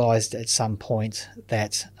they realised at some point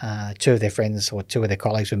that 2 of their friends or 2 of their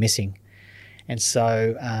colleagues were missing. And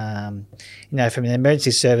so, from an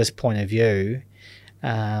emergency service point of view,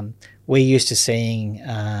 we're used to seeing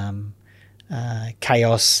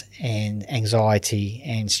chaos and anxiety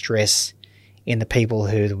and stress in the people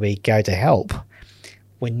who we go to help.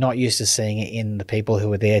 We're not used to seeing it in the people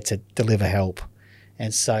who are there to deliver help.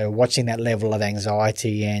 And so watching that level of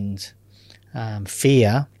anxiety and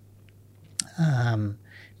fear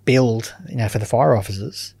build, for the fire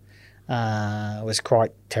officers, was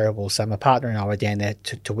quite terrible. So my partner and I were down there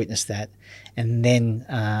to witness that. And then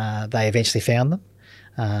they eventually found them,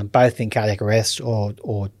 both in cardiac arrest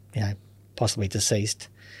or possibly deceased.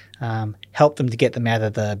 Helped them to get them out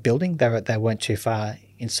of the building. They weren't too far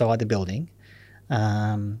inside the building.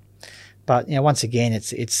 But once again,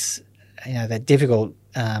 it's that difficult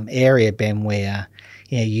area, Ben, where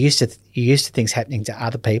you're used to things happening to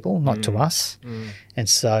other people, not to us. And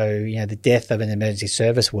so the death of an emergency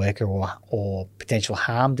service worker or potential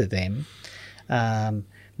harm to them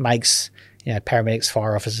makes paramedics,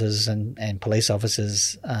 fire officers, and police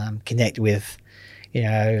officers connect with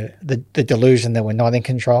the delusion that we're not in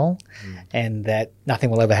control and that nothing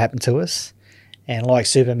will ever happen to us. And like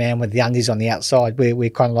Superman with the undies on the outside, we're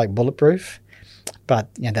kind of like bulletproof, but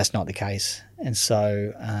that's not the case. And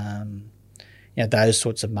so those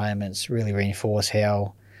sorts of moments really reinforce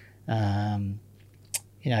how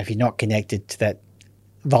if you're not connected to that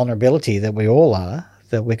vulnerability that we all are,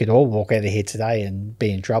 that we could all walk out of here today and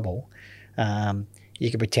be in trouble, you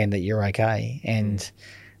can pretend that you're okay. And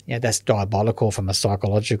that's diabolical from a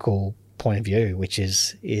psychological point of view, which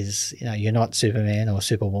is you're not Superman or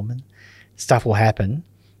Superwoman. Stuff will happen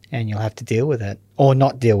and you'll have to deal with it or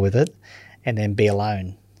not deal with it and then be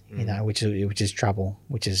alone, which is trouble,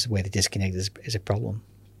 which is where the disconnect is a problem.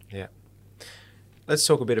 Yeah. Let's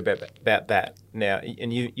talk a bit about that now,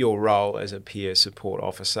 and your role as a peer support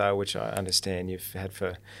officer, which I understand you've had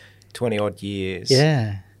for 20 odd years.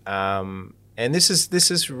 Yeah. And this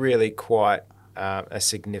is really quite a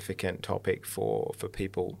significant topic for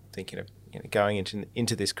people thinking of going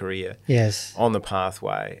into this career. Yes. On the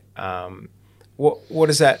pathway. What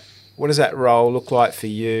does that role look like for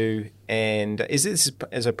you? And is this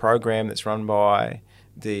as a program that's run by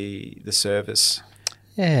the service?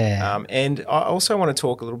 Yeah. And I also want to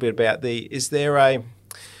talk a little bit about is there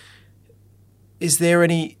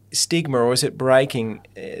any stigma, or is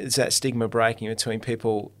that stigma breaking between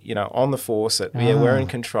people, on the force that we're in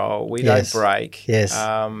control, we don't break. Yes.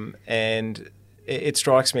 And it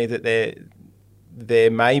strikes me that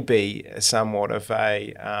there may be somewhat of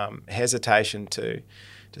a hesitation to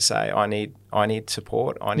say, I need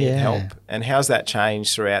support, I need help. And how's that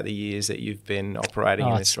changed throughout the years that you've been operating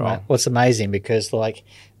in this role? Well, it's amazing because,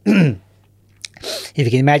 if you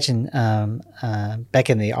can imagine, back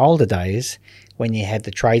in the older days when you had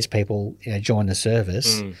the tradespeople join the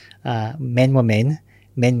service, men were men.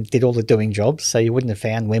 Men did all the doing jobs, so you wouldn't have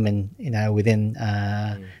found women, within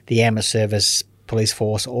the ambulance service, police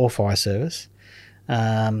force, or fire service.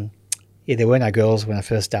 There were no girls when I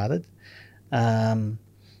first started.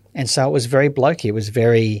 And so it was very blokey. It was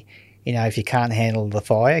very, if you can't handle the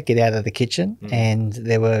fire, get out of the kitchen. And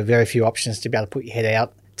there were very few options to be able to put your head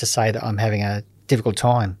out to say that I'm having a difficult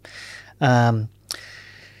time.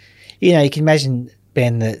 You can imagine,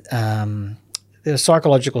 Ben, that there are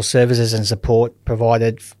psychological services and support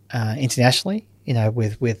provided internationally,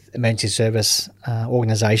 with emergency service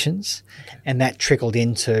organisations. Okay. And that trickled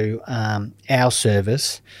into our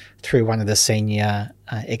service through one of the senior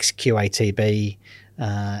ex-QATB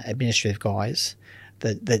administrative guys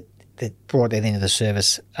that brought that into the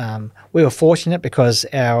service. We were fortunate because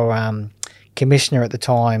our commissioner at the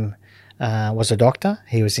time was a doctor.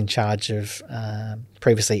 He was in charge of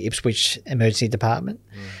previously Ipswich Emergency Department.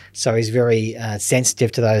 So he's very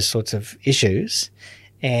sensitive to those sorts of issues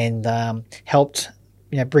and helped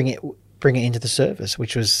bring it into the service,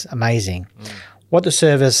 which was amazing. What the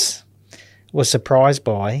service was surprised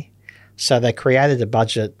by, so they created a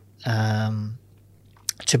budget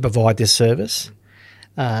to provide this service.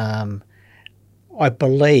 I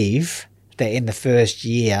believe that in the first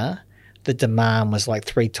year, the demand was like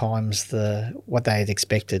 3 times what they had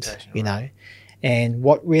expected, And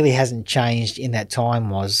what really hasn't changed in that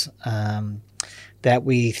time was that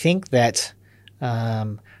we think that,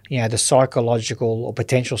 the psychological or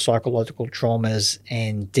potential psychological traumas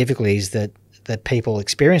and difficulties that people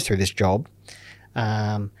experience through this job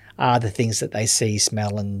are the things that they see,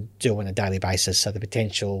 smell and do on a daily basis. So the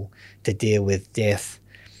potential to deal with death,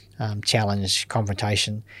 challenge,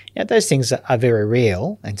 confrontation, those things are very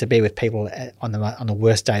real, and to be with people on the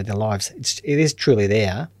worst day of their lives, it is truly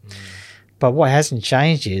there. But what hasn't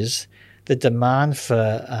changed is the demand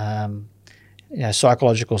for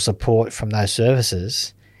psychological support from those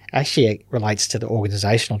services actually relates to the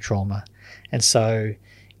organisational trauma. And so,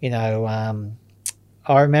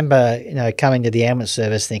 I remember, coming to the ambulance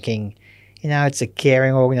service thinking, it's a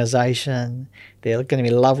caring organisation. They're going to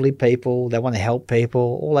be lovely people. They want to help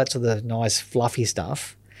people, all that sort of nice, fluffy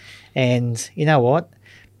stuff. And you know what?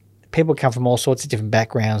 People come from all sorts of different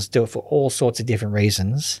backgrounds, do it for all sorts of different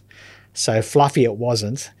reasons. So fluffy it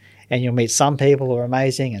wasn't. and you'll meet some people who are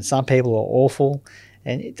amazing and some people who are awful.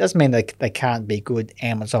 And it doesn't mean that they can't be good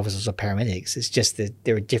ambulance officers or paramedics. It's just that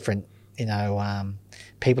there are different,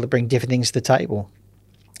 people that bring different things to the table.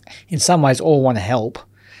 In some ways, all want to help,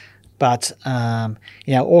 but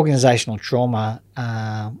organisational trauma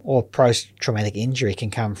or post-traumatic injury can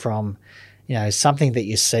come from, something that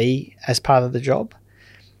you see as part of the job.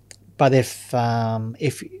 But if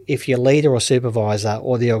your leader or supervisor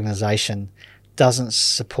or the organisation doesn't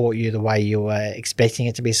support you the way you were expecting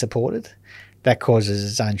it to be supported, that causes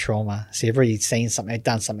its own trauma. So you've already seen something,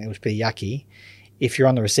 done something that was pretty yucky. If you're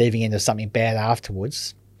on the receiving end of something bad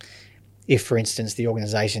afterwards, if, for instance, the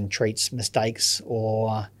organisation treats mistakes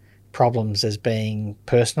or problems as being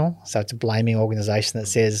personal, so it's a blaming organisation that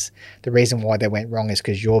says the reason why they went wrong is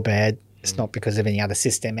because you're bad, it's not because of any other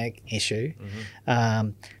systemic issue,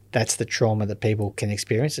 that's the trauma that people can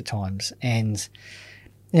experience at times. And,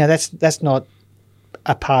 that's not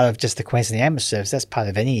a part of just the Queensland Ambulance Service, that's part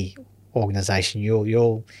of any organisation.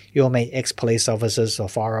 You'll meet ex-police officers or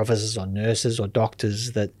fire officers or nurses or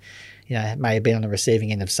doctors that may have been on the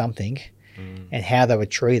receiving end of something, and how they were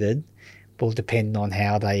treated will depend on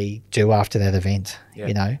how they do after that event.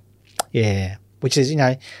 Which is,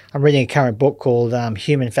 I'm reading a current book called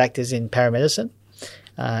Human Factors in Paramedicine.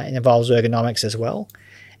 It involves ergonomics as well,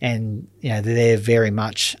 and they're very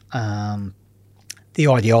much the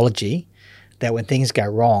ideology that when things go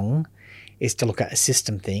wrong is to look at a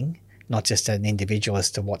system thing, not just an individual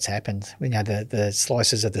as to what's happened. The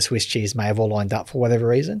slices of the Swiss cheese may have all lined up for whatever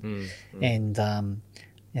reason, and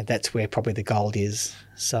that's where probably the gold is.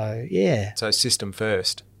 So, yeah. So system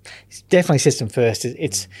first. It's definitely system first.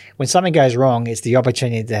 It's when something goes wrong, it's the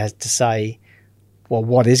opportunity to say, well,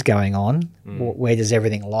 what is going on? Where does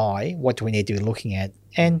everything lie? What do we need to be looking at?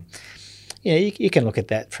 And you can look at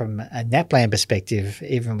that from a NAPLAN perspective,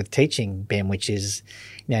 even with teaching, Ben, which is,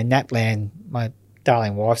 NAPLAN, my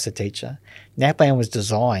darling wife's a teacher. NAPLAN was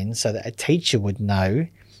designed so that a teacher would know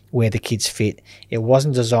where the kids fit. It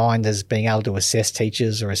wasn't designed as being able to assess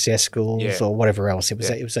teachers or assess schools or whatever else. It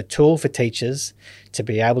was a tool for teachers to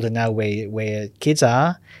be able to know where kids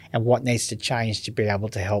are and what needs to change to be able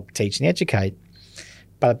to help teach and educate.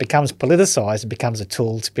 But it becomes politicised and becomes a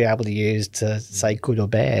tool to be able to use to say good or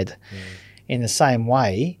bad. In the same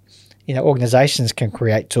way, organisations can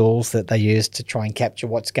create tools that they use to try and capture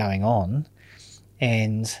what's going on,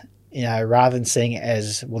 and rather than seeing it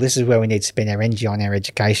as, well, this is where we need to spend our energy on our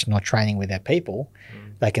education or training with our people,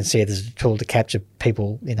 they can see it as a tool to capture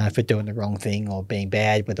people, for doing the wrong thing or being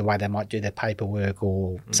bad with the way they might do their paperwork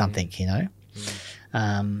or something,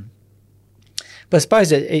 But I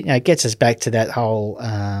suppose it gets us back to that whole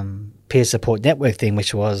peer support network thing,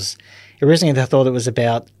 which was originally they thought it was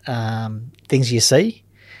about things you see.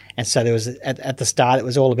 And so there was at the start, it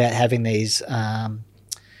was all about having these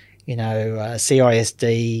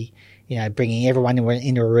CISD, bringing everyone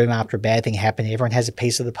into a room after a bad thing happened. Everyone has a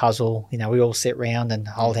piece of the puzzle. We all sit around and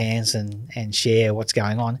hold hands and share what's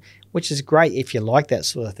going on, which is great if you like that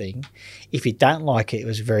sort of thing. If you don't like it, it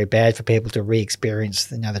was very bad for people to re-experience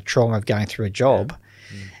the trauma of going through a job.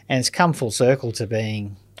 And it's come full circle to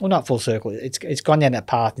being, well, not full circle. It's gone down that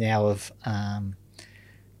path now of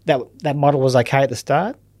that model was okay at the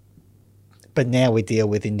start, but now we deal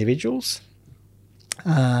with individuals.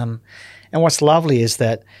 And what's lovely is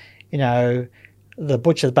that, the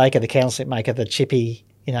butcher, the baker, the candlestick maker, the chippy,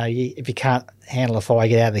 if you can't handle a fire,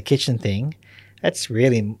 get out of the kitchen thing, that's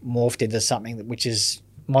really morphed into something which is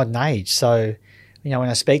modern age. So, when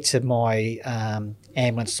I speak to my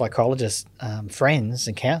ambulance psychologist friends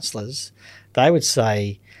and counsellors, they would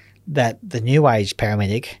say that the new age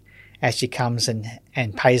paramedic actually comes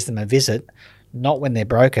and pays them a visit, not when they're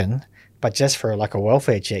broken, but just for like a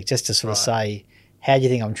welfare check, just to sort of say, how do you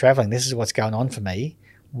think I'm travelling? This is what's going on for me.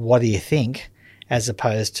 What do you think? As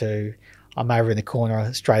opposed to, I'm over in the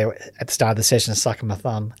corner straight at the start of the session sucking my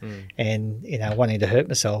thumb and, wanting to hurt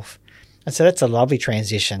myself. And so that's a lovely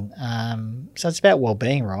transition. So it's about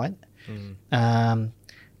well-being, right?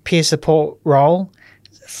 Peer support role,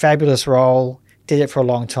 fabulous role, did it for a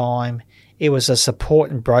long time. It was a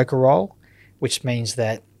support and broker role, which means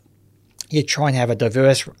that you try and have a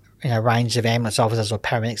diverse range of ambulance officers or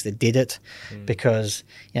paramedics that did it because,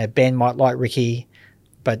 Ben might like Ricky,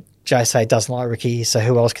 but Jose doesn't like Ricky, so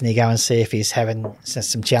who else can you go and see if he's having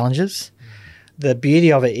some challenges? The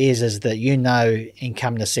beauty of it is that in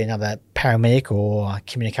coming to see another paramedic or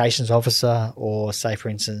communications officer or, say, for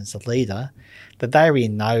instance, a leader, that they really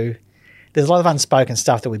know. There's a lot of unspoken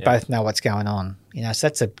stuff that we both know what's going on. So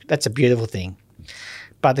that's a beautiful thing.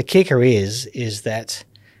 But the kicker is that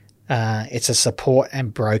it's a support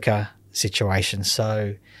and broker situation.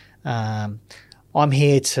 So I'm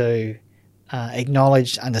here to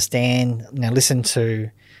acknowledge, understand, listen to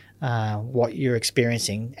what you're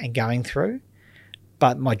experiencing and going through.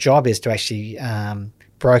 But my job is to actually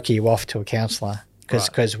broker you off to a counsellor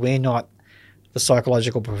because we're not the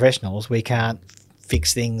psychological professionals. We can't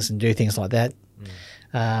fix things and do things like that.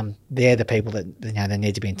 They're the people that they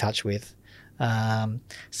need to be in touch with.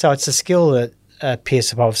 So it's a skill that a peer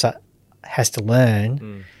support officer has to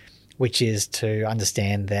learn, which is to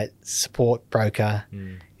understand that support broker,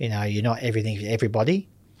 you're not everything for everybody.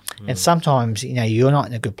 And sometimes, you're not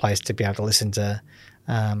in a good place to be able to listen to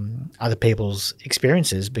other people's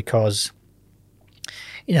experiences because,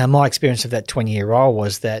 my experience of that 20-year role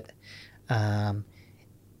was that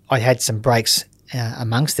I had some breaks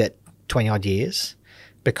amongst that 20-odd years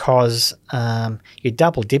because you're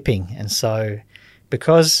double dipping. And so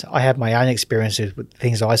because I have my own experiences with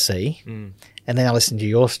things I see and then I listen to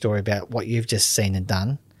your story about what you've just seen and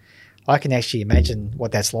done, I can actually imagine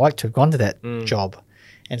what that's like to have gone to that job.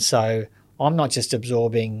 And so I'm not just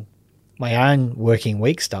absorbing my own working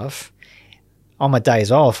week stuff. On my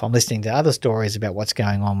days off, I'm listening to other stories about what's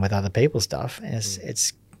going on with other people's stuff, and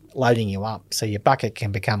it's loading you up. So your bucket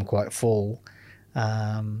can become quite full,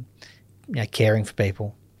 caring for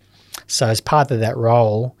people. So as part of that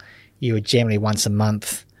role, you would generally once a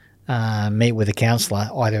month meet with a counsellor,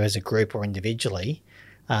 either as a group or individually,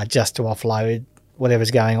 just to offload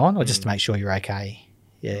whatever's going on or just to make sure you're okay.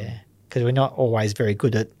 Yeah, because we're not always very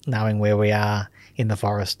good at knowing where we are in the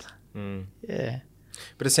forest. Yeah.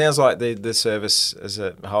 But it sounds like the service as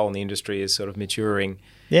a whole in the industry is sort of maturing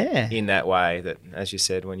in that way that, as you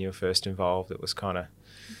said, when you were first involved, it was kind of...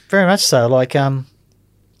 Very much so. Like, I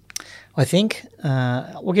think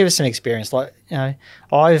we'll give us some experience. Like,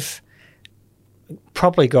 I've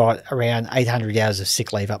probably got around 800 hours of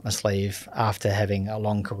sick leave up my sleeve after having a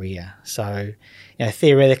long career. So,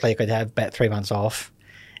 theoretically I could have about 3 months off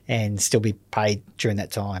and still be paid during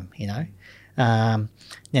that time,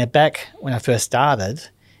 Now, back when I first started,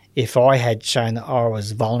 if I had shown that I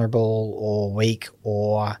was vulnerable or weak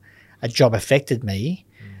or a job affected me,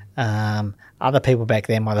 other people back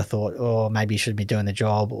then might have thought, oh, maybe you shouldn't be doing the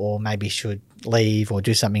job or maybe you should leave or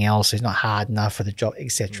do something else. It's not hard enough for the job,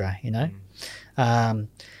 etc.,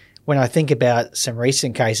 When I think about some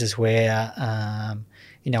recent cases where,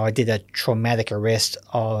 I did a traumatic arrest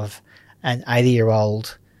of an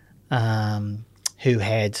 80-year-old who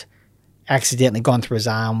had accidentally gone through his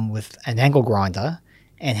arm with an angle grinder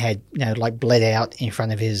and had, bled out in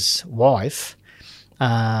front of his wife.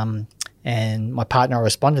 And my partner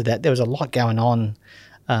responded to that. There was a lot going on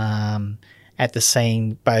at the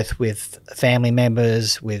scene, both with family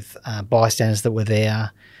members, with bystanders that were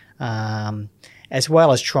there, as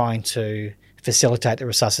well as trying to facilitate the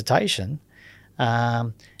resuscitation.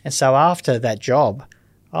 And so after that job,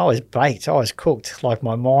 I was baked. I was cooked. Like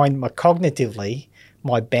my mind, cognitively,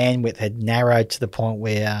 my bandwidth had narrowed to the point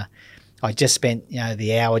where I just spent,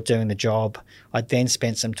 the hour doing the job. I then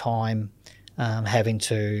spent some time having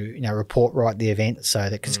to, report write the event so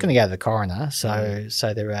that, because it's going to go to the coroner.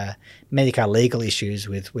 So there are medical legal issues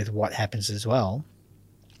with what happens as well.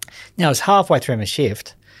 Now, it was halfway through my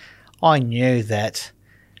shift. I knew that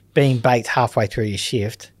being baked halfway through your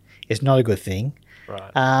shift is not a good thing.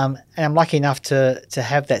 Right. And I'm lucky enough to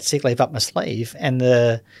have that sick leave up my sleeve, and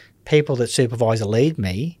the people that supervise or lead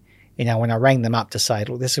me, when I rang them up to say,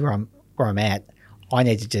 look, this is where I'm at, I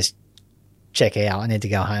need to just check out. I need to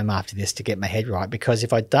go home after this to get my head right, because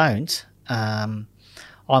if I don't, I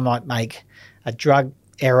might make a drug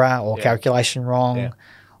error or calculation wrong. Yeah.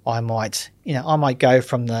 I might go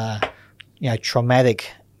from the,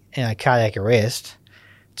 traumatic, cardiac arrest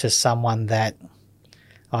to someone that,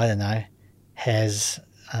 I don't know, has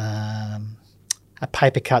a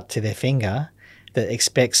paper cut to their finger that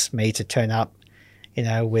expects me to turn up,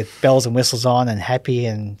 with bells and whistles on and happy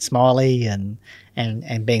and smiley and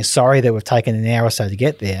being sorry that we've taken an hour or so to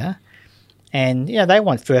get there. And, they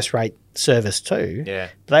want first-rate service too. Yeah.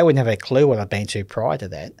 But they wouldn't have a clue what I've been to prior to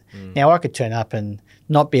that. Now, I could turn up and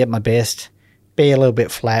not be at my best, be a little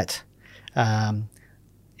bit flat,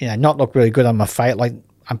 not look really good on my face. Like,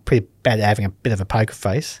 I'm pretty bad at having a bit of a poker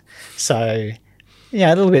face. So, a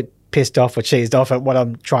little bit pissed off or cheesed off at what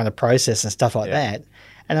I'm trying to process and stuff like that.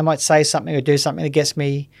 And I might say something or do something that gets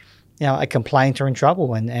me, a complaint or in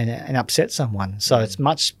trouble and upset someone. So it's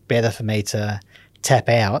much better for me to tap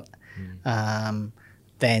out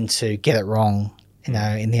than to get it wrong,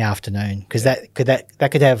 in the afternoon, because that could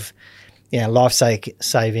have,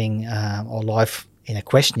 life-saving or life,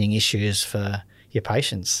 questioning issues for your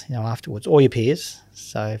patients, afterwards, or your peers.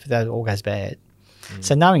 So if that all goes bad.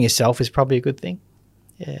 So knowing yourself is probably a good thing.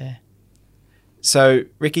 Yeah. So,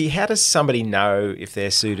 Ricky, how does somebody know if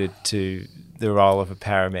they're suited to the role of a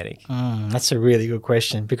paramedic? That's a really good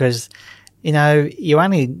question because, you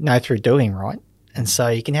only know through doing, right? And so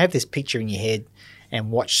you can have this picture in your head and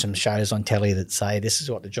watch some shows on telly that say this is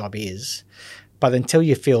what the job is. But until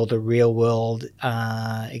you feel the real world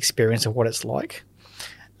experience of what it's like,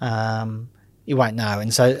 you won't know.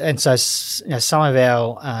 And so some of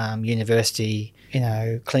our university,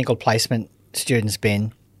 clinical placement students,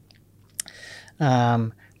 Ben,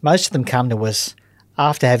 most of them come to us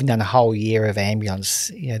after having done a whole year of ambulance,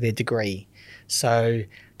 their degree. So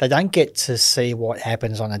they don't get to see what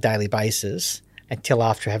happens on a daily basis until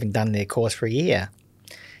after having done their course for a year.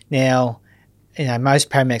 Now, most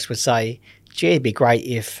paramedics would say, gee, it'd be great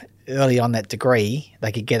if early on that degree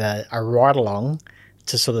they could get a ride-along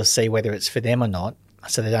to sort of see whether it's for them or not,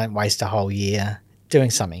 so they don't waste a whole year doing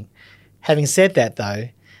something. Having said that, though,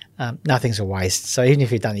 nothing's a waste. So even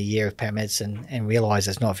if you've done a year of paramedicine and realise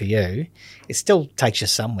it's not for you, it still takes you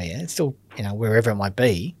somewhere. It's still, wherever it might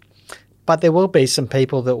be. But there will be some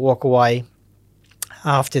people that walk away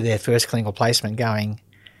after their first clinical placement going,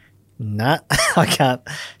 nah, I can't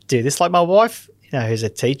do this. Like my wife, who's a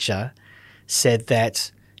teacher, said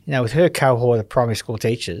that, with her cohort of primary school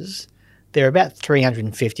teachers, there are about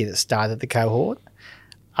 350 that started the cohort.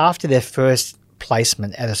 After their first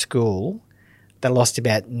placement at a school, they lost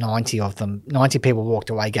about 90 of them. 90 people walked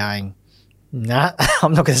away going, nah,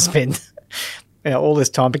 I'm not going to spend all this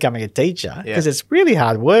time becoming a teacher because it's really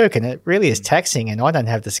hard work and it really is taxing and I don't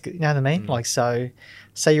have the skill. You know what I mean? So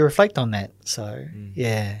you reflect on that. So,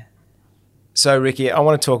 yeah. So, Ricky, I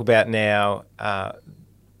want to talk about now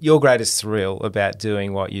your greatest thrill about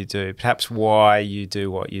doing what you do, perhaps why you do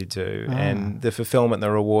what you do and the fulfillment and the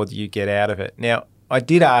reward that you get out of it. Now, I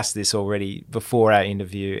did ask this already before our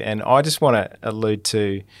interview, and I just want to allude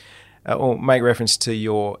to or make reference to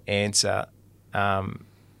your answer, and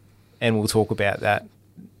we'll talk about that.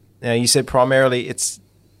 Now, you said primarily it's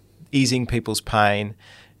easing people's pain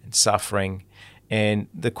and suffering, and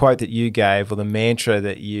the quote that you gave, or the mantra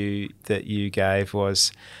that you gave,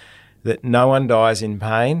 was that no one dies in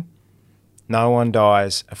pain, no one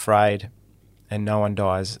dies afraid, and no one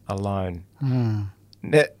dies alone.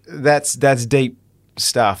 That's deep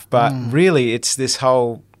stuff, but really it's this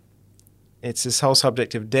whole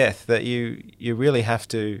subject of death that you really have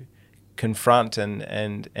to confront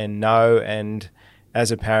and know, and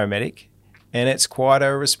as a paramedic, and it's quite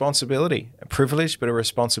a responsibility, a privilege, but a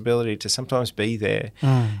responsibility to sometimes be there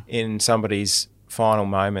in somebody's final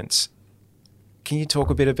moments. Can you talk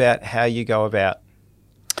a bit about how you go about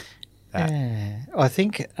that? I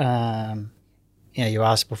think you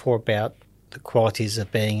asked before about the qualities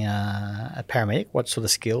of being a paramedic. What sort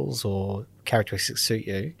of skills or characteristics suit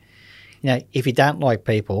you? If you don't like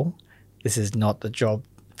people, this is not the job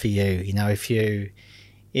for you.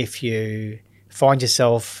 If you find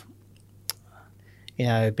yourself,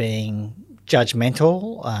 being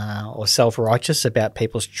judgmental or self-righteous about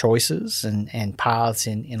people's choices and paths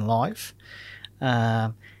in life,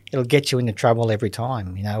 it'll get you into trouble every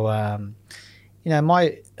time.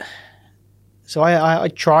 So I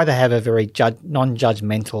try to have a very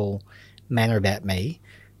non-judgmental manner about me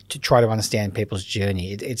to try to understand people's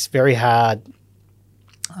journey. It's very hard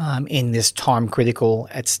in this time-critical,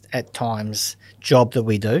 at times, job that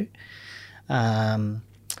we do. But,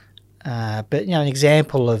 an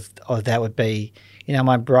example of that would be,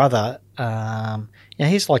 my brother,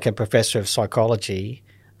 he's like a professor of psychology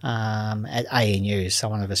at ANU, so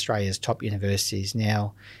one of Australia's top universities.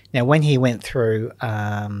 Now when he went through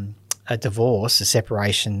a divorce, a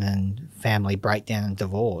separation and family breakdown and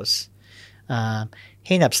divorce, he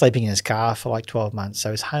ended up sleeping in his car for like 12 months, so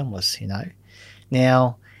he's homeless,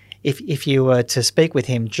 Now, if you were to speak with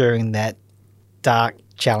him during that dark,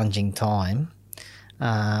 challenging time,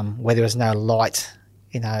 where there was no light,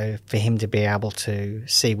 for him to be able to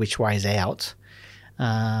see which way's out,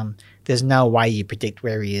 there's no way you predict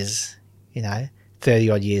where he is,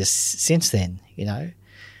 30-odd years since then,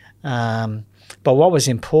 But what was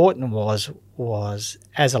important was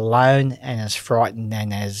as alone and as frightened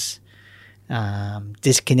and as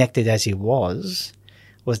disconnected as he was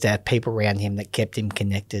to have people around him that kept him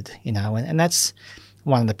connected, and that's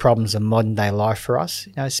one of the problems of modern day life for us,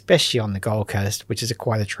 especially on the Gold Coast, which is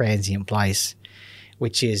quite a transient place,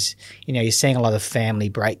 which is, you're seeing a lot of family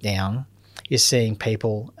breakdown. You're seeing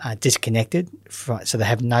people disconnected, so they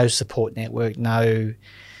have no support network, no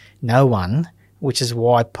one, which is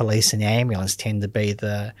why police and ambulance tend to be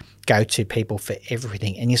the go-to people for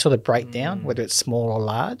everything. And you sort of break down, whether it's small or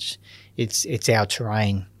large, it's our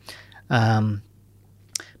terrain.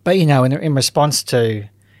 But, in response to,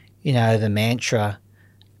 the mantra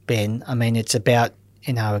Ben. I mean, it's about,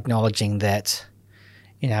 acknowledging that,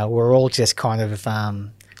 we're all just kind of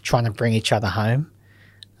trying to bring each other home.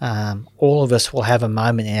 All of us will have a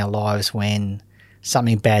moment in our lives when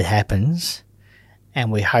something bad happens,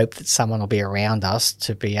 and we hope that someone will be around us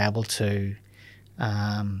to be able to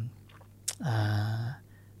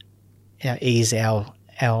ease our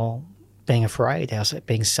being afraid, our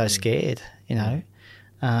being so scared.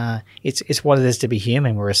 It's what it is to be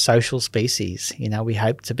human. We're a social species. We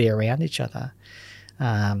hope to be around each other.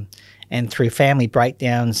 And through family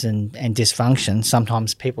breakdowns and dysfunction,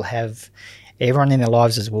 sometimes everyone in their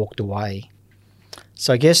lives has walked away.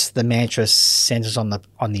 So I guess the mantra centers on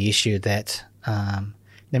the issue that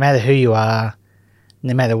no matter who you are,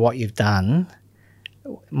 no matter what you've done,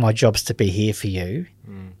 my job's to be here for you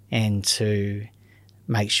and to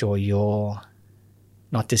make sure you're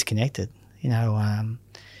not disconnected. Now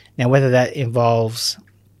whether that involves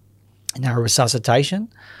resuscitation,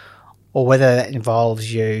 or whether that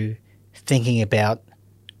involves you thinking about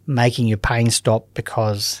making your pain stop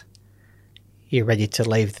because you're ready to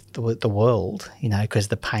leave the world, because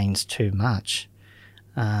the pain's too much.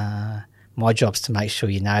 My job's to make sure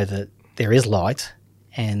you know that there is light,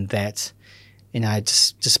 and that,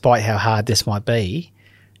 despite how hard this might be,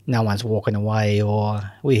 no one's walking away, or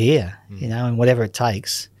we're here, and whatever it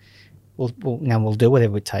takes, we'll do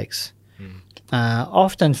whatever it takes.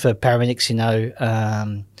 Often for paramedics,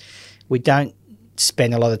 we don't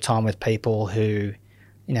spend a lot of time with people who,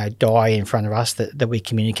 die in front of us that we're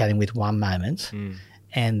communicating with one moment,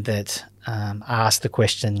 and that ask the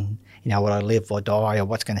question, will I live or die, or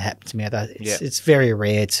what's going to happen to me? It's very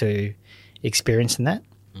rare to experience in that.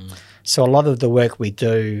 So a lot of the work we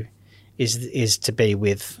do is to be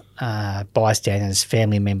with bystanders,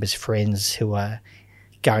 family members, friends who are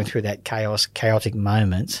going through that chaotic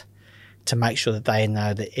moment, to make sure that they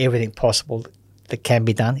know that everything possible that can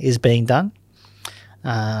be done is being done.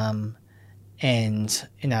 And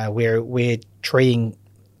we're treating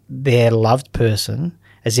their loved person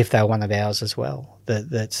as if they're one of ours as well.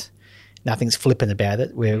 That nothing's flippant about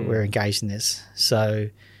it. We're engaged in this. So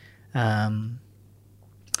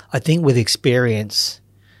I think with experience,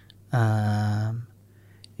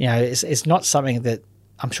 it's not something that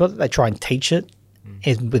I'm sure that they try and teach it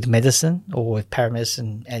with medicine or with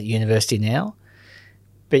paramedicine at university now.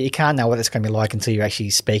 But you can't know what it's going to be like until you're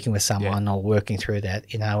actually speaking with someone or working through that,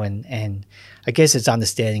 and I guess it's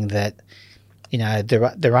understanding that,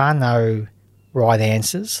 there are no right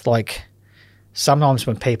answers. Like sometimes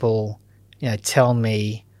when people, tell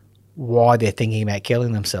me why they're thinking about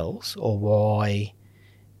killing themselves, or why,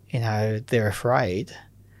 they're afraid,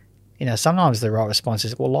 sometimes the right response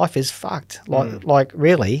is, well, life is fucked. Like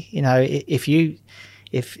really, if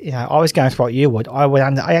I was going through what you would,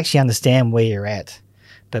 I actually understand where you're at.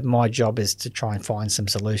 But my job is to try and find some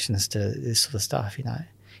solutions to this sort of stuff,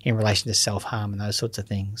 in relation to self-harm and those sorts of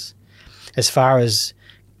things. As far as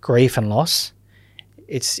grief and loss,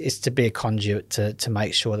 it's to be a conduit to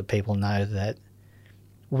make sure that people know that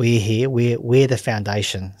we're here, we're the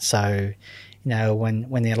foundation. So,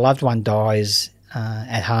 when their loved one dies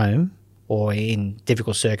at home or in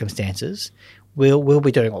difficult circumstances, we'll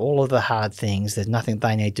be doing all of the hard things. There's nothing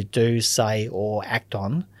they need to do, say, or act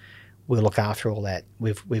on. We'll look after all that.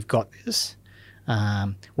 We've got this.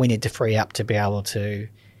 We need to free up to be able to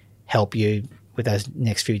help you with those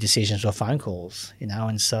next few decisions or phone calls,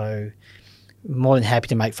 and so more than happy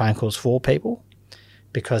to make phone calls for people,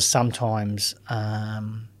 because sometimes,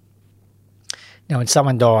 when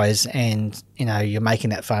someone dies and, you're making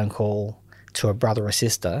that phone call to a brother or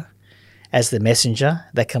sister, as the messenger,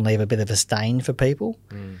 that can leave a bit of a stain for people.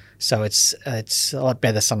 So it's a lot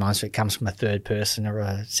better sometimes if it comes from a third person or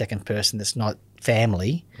a second person that's not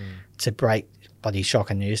family to break bloody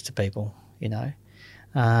shocking news to people, and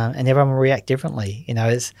everyone will react differently.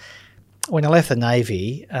 When I left the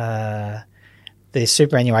Navy, the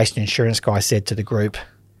superannuation insurance guy said to the group,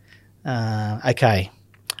 okay,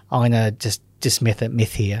 I'm going to just dismiss a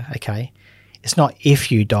myth here, okay? It's not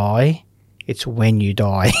if you die, it's when you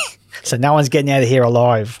die. So no one's getting out of here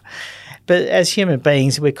alive. But as human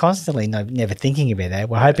beings, we're constantly never thinking about that.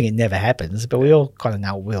 We're hoping it never happens, but we all kind of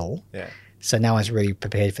know it will. Yeah. So no one's really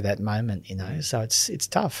prepared for that moment, So it's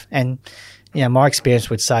tough. And, my experience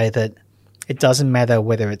would say that it doesn't matter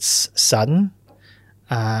whether it's sudden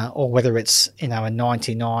or whether it's, a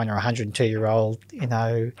 99 or 102-year-old,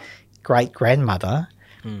 great-grandmother.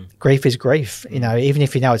 Grief is grief. Even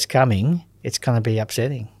if it's coming, it's going to be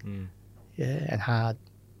upsetting. And hard.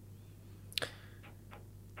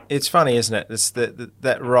 It's funny, isn't it? It's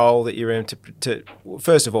that role that you're in to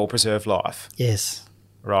first of all preserve life. Yes.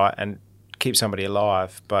 Right, and keep somebody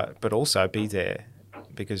alive, but also be there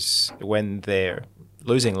because when they're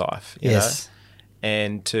losing life, you Yes. know,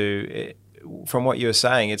 and from what you were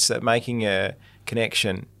saying, it's that making a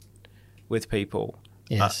connection with people,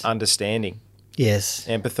 Yes. understanding, Yes.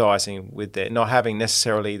 empathizing with their, not having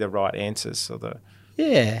necessarily the right answers or the,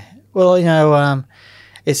 Yeah. Well,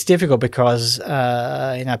 it's difficult because,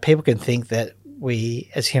 people can think that we,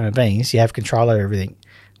 as human beings, you have control over everything.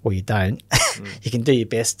 Well, you don't. You can do your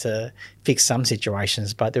best to fix some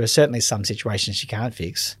situations, but there are certainly some situations you can't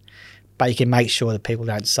fix. But you can make sure that people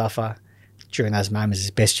don't suffer during those moments as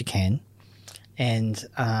best you can, and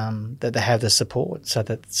that they have the support so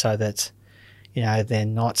that they're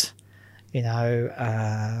not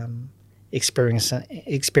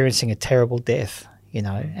experiencing a terrible death.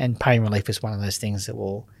 And pain relief is one of those things that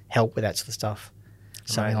will help with that sort of stuff.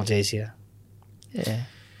 Something analgesia. Yeah.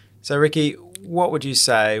 So, Ricky, what would you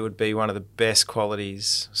say would be one of the best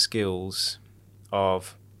qualities, skills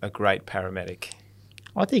of a great paramedic?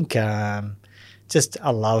 I think just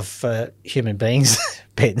a love for human beings,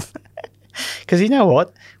 Ben. Because you know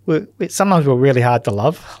what? Sometimes we're really hard to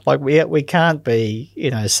love. Like we can't be,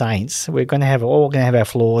 saints. We're going to have our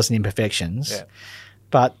flaws and imperfections. Yeah.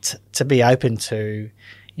 But to be open to,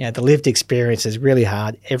 the lived experience is really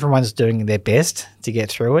hard. Everyone's doing their best to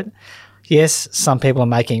get through it. Yes, some people are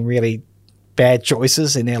making really bad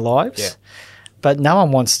choices in their lives, Yeah. but no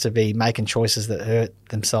one wants to be making choices that hurt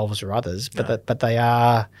themselves or others. But they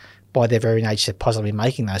are, by their very nature, possibly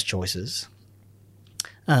making those choices.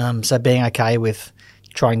 So being okay with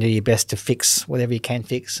trying to do your best to fix whatever you can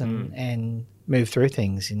fix and move through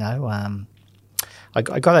things.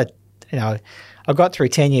 I got through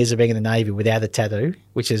 10 years of being in the Navy without a tattoo,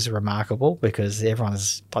 which is remarkable because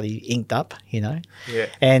everyone's bloody inked up, Yeah.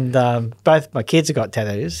 And both my kids have got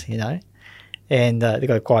tattoos, and they've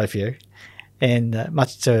got quite a few, and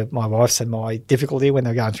much to my wife's and my difficulty when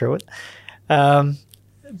they're going through it.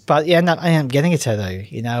 But yeah, I am getting a tattoo,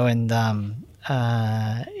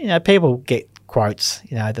 and people get quotes,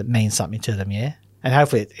 that mean something to them, yeah. And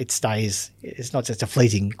hopefully it stays. It's not just a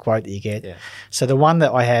fleeting quote that you get. Yeah. So the one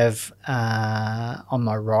that I have on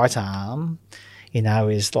my right arm,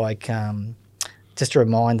 is like just a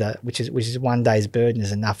reminder, which is one day's burden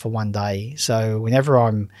is enough for one day. So whenever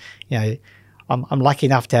I'm lucky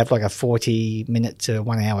enough to have like a 40-minute to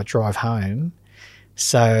 1 hour drive home.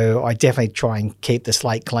 So I definitely try and keep the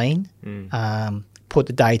slate clean, put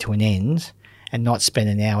the day to an end, and not spend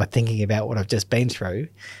an hour thinking about what I've just been through,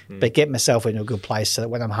 but get myself into a good place so that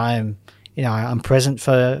when I'm home, I'm present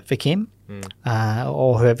for Kim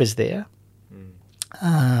or whoever's there.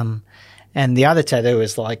 And the other tattoo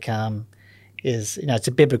is like, it's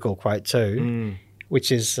a biblical quote too,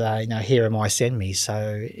 which is, here am I, send me.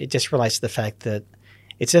 So it just relates to the fact that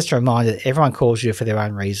it's just a reminder that everyone calls you for their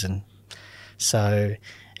own reason. So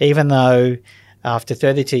even though after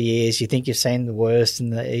 32 years, you think you've seen the worst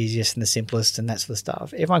and the easiest and the simplest and that sort of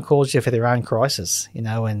stuff, everyone calls you for their own crisis,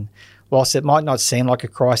 and whilst it might not seem like a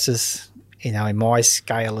crisis, in my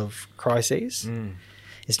scale of crises,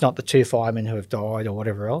 it's not the 2 firemen who have died or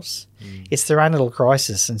whatever else. It's their own little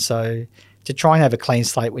crisis. And so to try and have a clean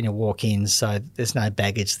slate when you walk in so there's no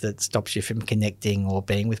baggage that stops you from connecting or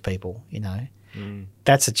being with people,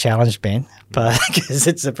 that's a challenge, Ben, but because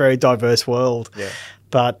it's a very diverse world. Yeah.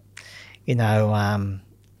 But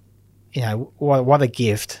what a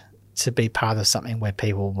gift to be part of something where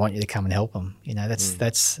people want you to come and help them.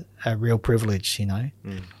 That's a real privilege.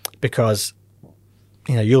 Because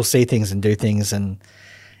you'll see things and do things, and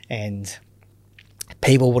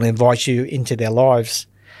people will invite you into their lives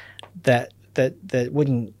that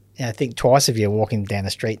wouldn't think twice of you walking down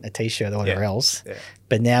the street in a t-shirt or whatever else. Yeah.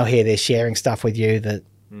 But now here they're sharing stuff with you that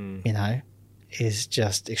is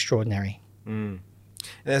just extraordinary. And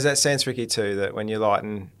there's that sense, Ricky, too, that when you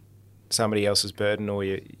lighten somebody else's burden or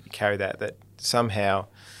you carry that somehow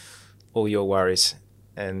all your worries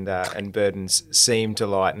and burdens seem to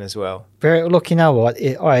lighten as well. Look, you know what?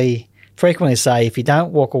 I frequently say if you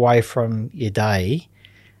don't walk away from your day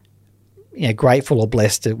grateful or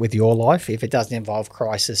blessed with your life, if it doesn't involve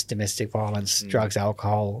crisis, domestic violence, drugs,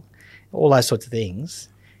 alcohol, all those sorts of things,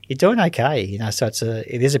 you're doing okay. So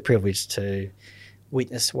it is a privilege to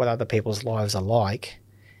witness what other people's lives are like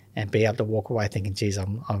and be able to walk away thinking, geez,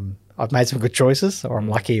 I've made some good choices, or I'm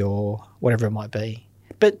lucky, or whatever it might be.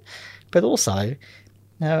 But also,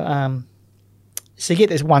 so you get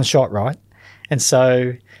this one shot, right? And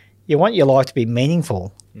so you want your life to be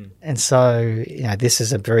meaningful. And so, this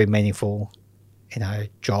is a very meaningful,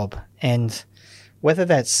 job. And whether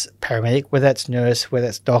that's paramedic, whether that's nurse, whether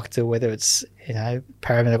it's doctor, whether it's,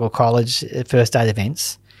 paramedical college, first aid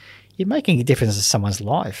events, you're making a difference in someone's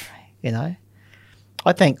life,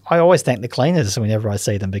 I always thank the cleaners whenever I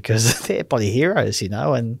see them because they're bloody heroes,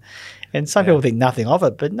 and some people think nothing of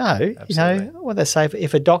it, but no, Absolutely. what they say,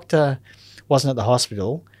 if a doctor wasn't at the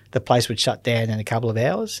hospital, the place would shut down in a couple of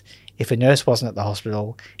hours. If a nurse wasn't at the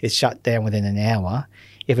hospital, it's shut down within an hour.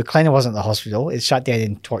 If a cleaner wasn't at the hospital, it's shut down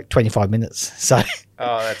in 25 minutes. So,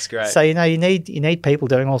 Oh, that's great. so you need people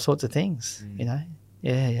doing all sorts of things.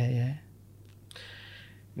 Yeah.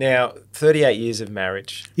 Now, 38 years of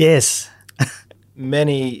marriage. Yes.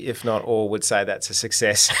 Many, if not all, would say that's a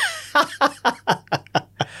success.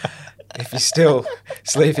 If you're still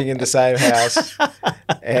sleeping in the same house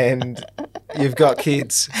and you've got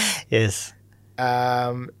kids, Yes.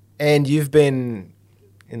 and you've been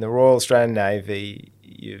in the Royal Australian Navy,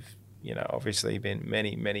 you've obviously been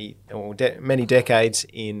many decades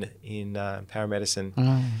in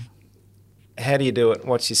paramedicine. How do you do it?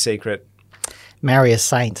 What's your secret? Marry a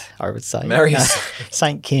saint, I would say. Marry a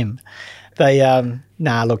Saint Kim.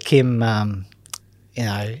 Look, Kim,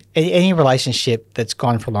 any relationship that's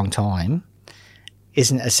gone for a long time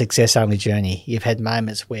isn't a success-only journey. You've had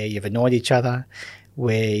moments where you've annoyed each other,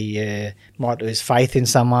 where you might lose faith in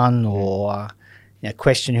someone or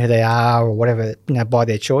question who they are or whatever, by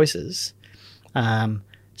their choices.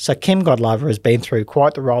 So Kim, God love her, has been through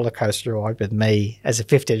quite the roller coaster ride with me as a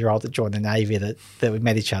 15-year-old that joined the Navy that we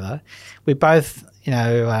met each other. We both,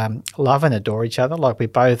 love and adore each other. Like we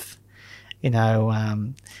both,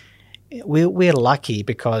 we're lucky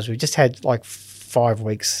because we just had like 5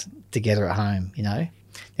 weeks together at home, Now,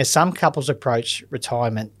 some couples approach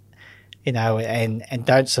retirement, and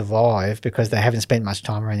don't survive because they haven't spent much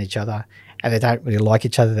time around each other and they don't really like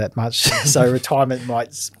each other that much. So retirement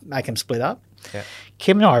might make them split up. Yeah.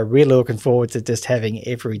 Kim and I are really looking forward to just having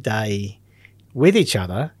every day with each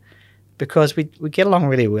other because we get along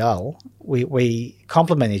really well. We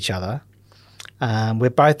complement each other. We're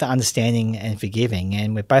both understanding and forgiving,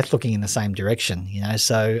 and we're both looking in the same direction,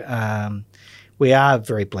 So we are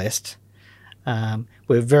very blessed.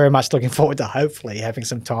 We're very much looking forward to hopefully having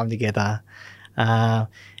some time together. We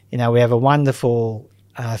have a wonderful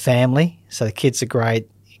family, so the kids are great,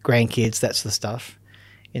 grandkids, that sort of stuff.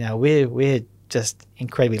 We're just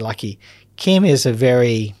incredibly lucky. Kim is a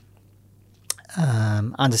very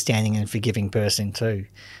understanding and forgiving person too.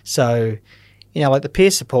 So, like the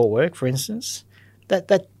peer support work, for instance,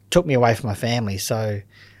 that took me away from my family. So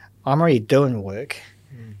I'm already doing work,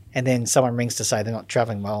 and then someone rings to say they're not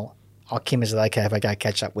travelling well. Oh, Kim, is it okay if I go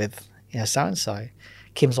catch up with so-and-so?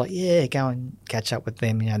 Kim's like, yeah, go and catch up with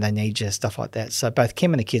them. They need you, stuff like that. So both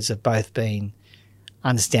Kim and the kids have both been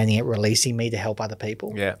understanding it, releasing me to help other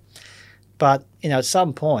people. Yeah. But, at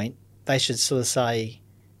some point, they should sort of say,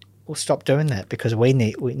 well, stop doing that because we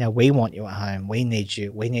want you at home. We need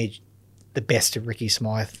you. We need the best of Ricky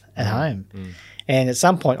Smythe at home. And at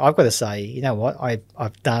some point, I've got to say, you know what,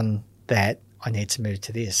 I've done that. I need to move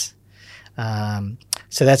to this.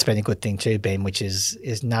 So that's been a good thing too, Ben, which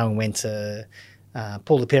is knowing when to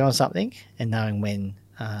pull the pin on something and knowing when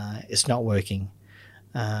it's not working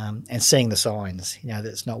and seeing the signs, that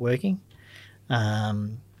it's not working.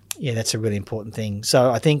 That's a really important thing.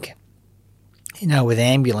 So I think, with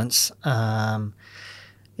ambulance,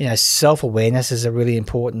 self-awareness is a really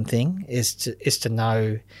important thing, is to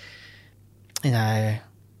know, it'd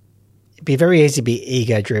be very easy to be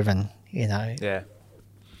ego-driven, Yeah.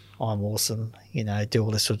 I'm awesome, do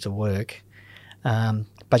all this sorts of work.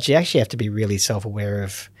 But you actually have to be really self-aware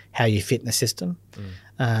of how you fit in the system.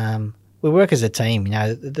 We work as a team.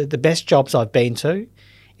 The best jobs I've been to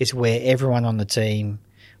is where everyone on the team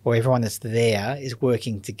or everyone that's there is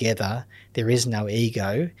working together. There is no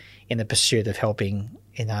ego in the pursuit of helping,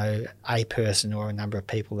 a person or a number of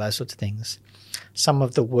people, those sorts of things. Some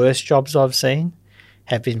of the worst jobs I've seen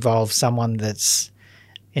have involved someone that's,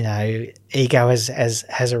 ego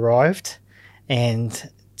has arrived and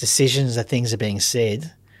decisions or things are being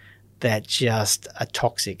said that just are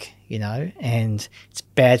toxic, and it's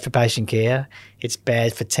bad for patient care. It's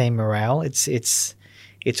bad for team morale. It's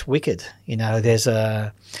wicked. There's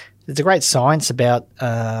a great science about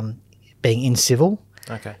being in civil.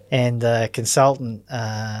 Okay. And a consultant,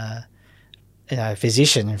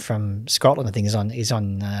 physician from Scotland, I think, is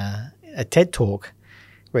on a TED talk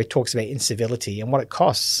where he talks about incivility and what it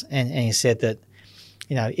costs. And he said that,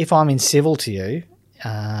 if I'm incivil to you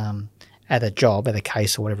at a job, at a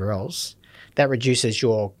case or whatever else, that reduces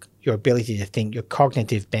your ability to think, your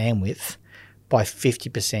cognitive bandwidth by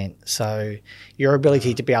 50%. So your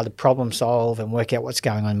ability to be able to problem solve and work out what's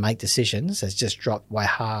going on and make decisions has just dropped by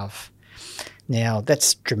half. Now,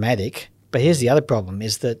 that's dramatic, but here's the other problem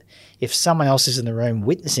is that if someone else is in the room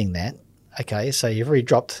witnessing that, okay, so you've already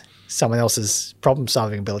dropped someone else's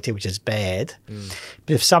problem-solving ability, which is bad.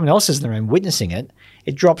 But if someone else is in the room witnessing it,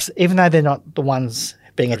 it drops, even though they're not the ones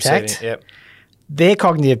being attacked, their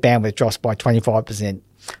cognitive bandwidth drops by 25%.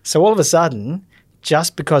 So all of a sudden,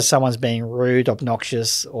 just because someone's being rude,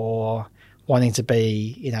 obnoxious, or wanting to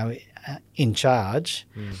be, in charge,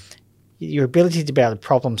 your ability to be able to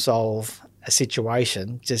problem solve a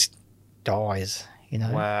situation just dies.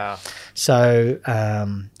 Wow. So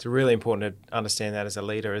it's really important to understand that as a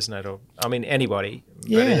leader, isn't it? Or anybody,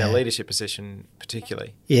 but in a leadership position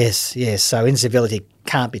particularly. Yes. So incivility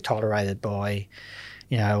can't be tolerated by,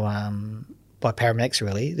 by paramedics.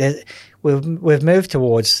 Really, we've moved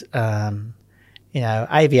towards,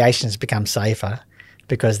 aviation has become safer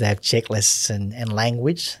because they have checklists and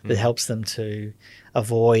language that helps them to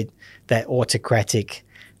avoid that autocratic,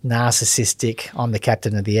 narcissistic, I'm the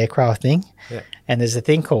captain of the aircraft thing. Yeah. And there's a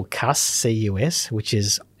thing called CUS, C-U-S, which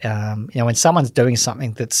is, when someone's doing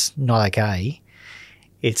something that's not okay,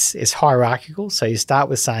 it's hierarchical. So you start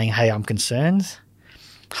with saying, hey, I'm concerned.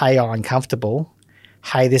 Hey, I'm uncomfortable.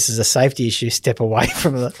 Hey, this is a safety issue. Step away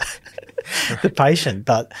from the patient,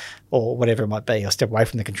 or whatever it might be, or step away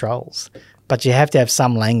from the controls. But you have to have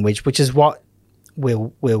some language, which is what we're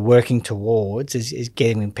working towards, is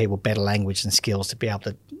getting people better language and skills to be able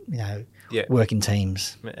to, work in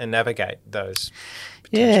teams and navigate those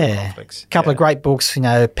potential conflicts. A couple of great books,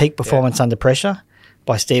 Peak Performance Under Pressure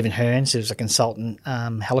by Stephen Hearns, who's a consultant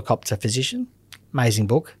helicopter physician. Amazing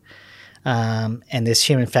book. And there's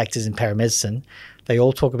Human Factors in Paramedicine. They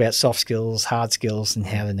all talk about soft skills, hard skills, and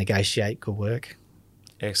how to negotiate good work.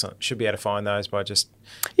 Excellent. Should be able to find those by just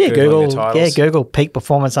Google the titles. Google Peak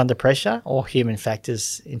Performance Under Pressure or Human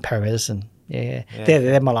Factors in Paramedicine.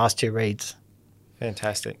 They're my last two reads.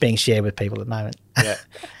 Fantastic. Being shared with people at the moment. Yeah.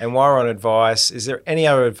 And while we're on advice, is there any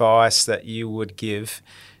other advice that you would give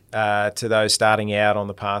to those starting out on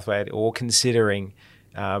the pathway or considering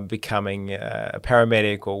becoming a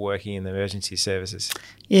paramedic or working in the emergency services?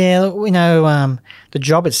 Yeah, the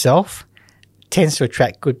job itself tends to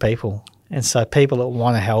attract good people. And so people that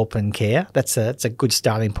want to help and care, that's a good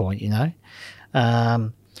starting point,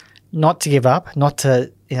 Not to give up, not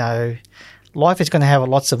to, life is going to have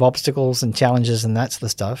lots of obstacles and challenges and that sort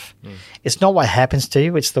of stuff. It's not what happens to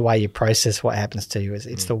you, it's the way you process what happens to you.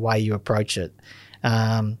 It's the way you approach it.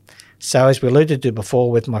 So as we alluded to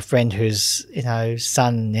before with my friend whose,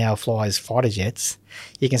 son now flies fighter jets,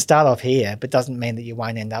 you can start off here, but doesn't mean that you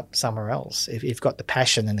won't end up somewhere else if you've got the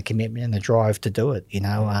passion and the commitment and the drive to do it,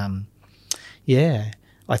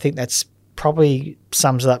 I think that's probably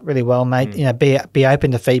sums it up really well, mate. Be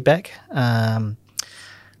open to feedback.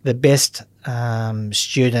 The best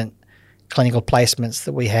student clinical placements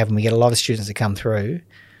that we have, and we get a lot of students that come through,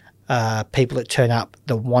 people that turn up,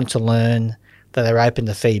 that want to learn, that are open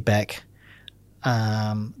to feedback,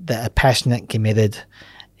 that are passionate, committed,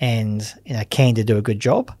 and keen to do a good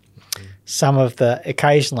job. Some of the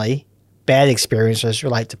occasionally bad experiences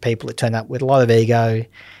relate to people that turn up with a lot of ego.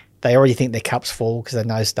 They already think their cup's full because they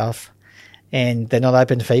know stuff, and they're not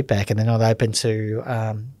open to feedback, and they're not open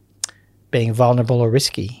to being vulnerable or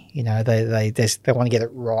risky. They want to get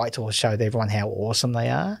it right or show everyone how awesome they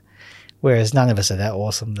are, whereas none of us are that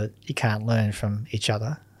awesome that you can't learn from each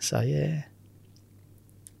other. So, yeah.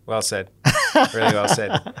 Well said. Really well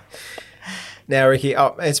said. Now, Ricky,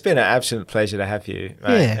 it's been an absolute pleasure to have you,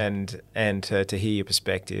 mate, and to hear your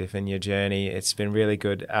perspective and your journey. It's been really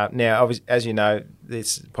good. Now, as you know,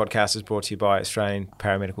 this podcast is brought to you by Australian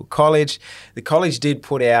Paramedical College. The college did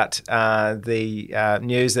put out the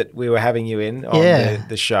news that we were having you in on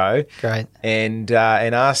the show. Great. And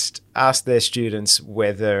asked their students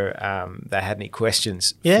whether they had any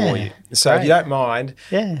questions for you. So if you don't mind,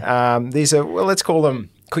 these are, let's call them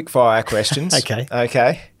quick fire questions.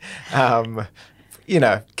 Okay.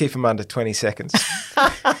 Keep them under 20 seconds.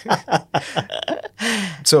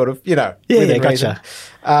 Sort of, within reason.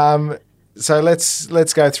 So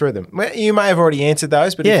let's go through them. You may have already answered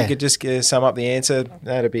those, but if you could just sum up the answer,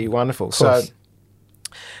 that'd be wonderful. So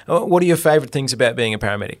what are your favourite things about being a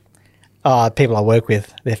paramedic? People I work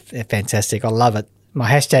with, they're fantastic. I love it. My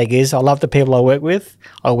hashtag is, I love the people I work with.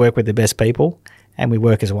 I work with the best people. And we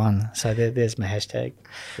work as one. So there's my hashtag.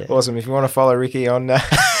 Yeah. Awesome. If you want to follow Ricky on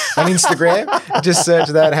Instagram, just search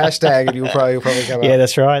that hashtag and you'll probably come up. Yeah,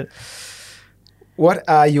 that's right. What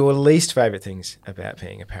are your least favourite things about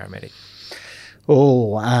being a paramedic?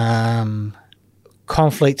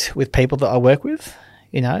 Conflict with people that I work with,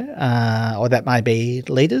 or that may be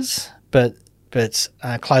leaders, but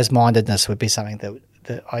closed-mindedness would be something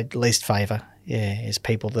that I'd least favour, is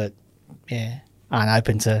people that, aren't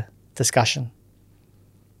open to discussion.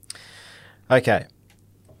 Okay.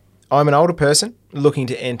 I'm an older person looking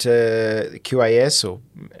to enter the QAS or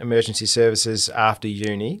emergency services after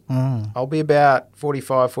uni. I'll be about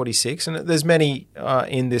 45, 46, and there's many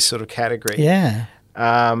in this sort of category. Yeah.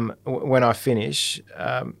 When I finish,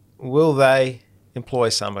 will they employ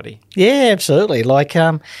somebody? Yeah, absolutely. Like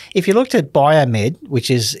if you looked at biomed, which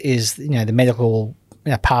is the medical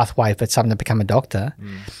pathway for someone to become a doctor,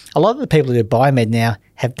 a lot of the people who do biomed now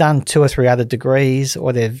have done 2 or 3 other degrees,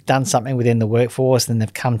 or they've done something within the workforce and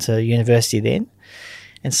they've come to university then.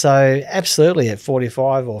 And so absolutely at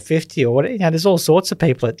 45 or 50 or whatever, there's all sorts of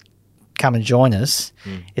people that come and join us.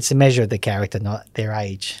 It's a measure of the character, not their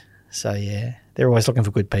age. So yeah, they're always looking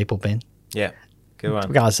for good people, Ben. Yeah, good one.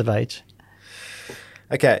 Regardless of age.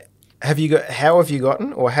 Okay, have you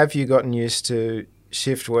gotten used to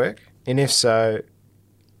shift work? And if so,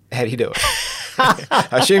 how do you do it? I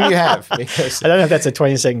assume you have. Because I don't know if that's a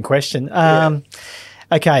 20-second question.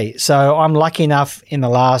 Okay, so I'm lucky enough in the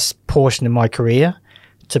last portion of my career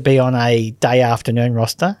to be on a day afternoon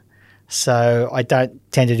roster. So I don't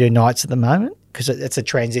tend to do nights at the moment because it's a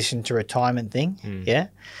transition to retirement thing. Yeah.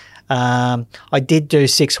 I did do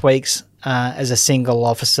 6 weeks as a single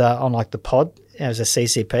officer on like the pod as a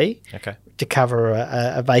CCP to cover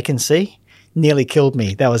a vacancy. Nearly killed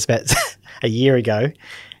me. That was about a year ago.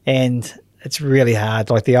 And it's really hard.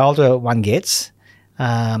 Like the older one gets,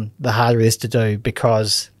 the harder it is to do,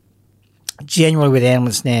 because generally with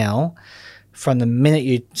ambulance now, from the minute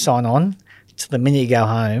you sign on to the minute you go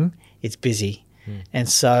home, it's busy. And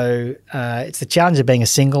so it's the challenge of being a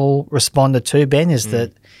single responder too, Ben, is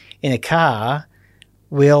that in a car,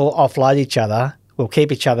 we'll offload each other, we'll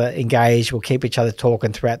keep each other engaged, we'll keep each other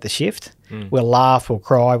talking throughout the shift. We'll laugh, we'll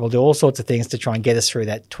cry, we'll do all sorts of things to try and get us through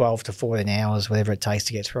that 12 to 14 hours, whatever it takes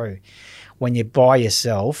to get through. When you're by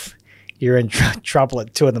yourself, you're in trouble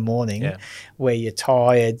at 2 a.m, where you're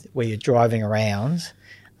tired, where you're driving around,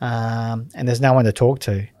 and there's no one to talk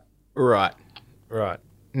to. Right.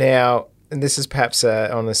 Now, and this is perhaps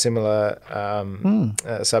on a similar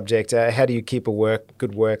subject. How do you keep a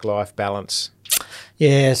good work-life balance?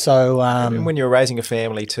 Yeah, so when you're raising a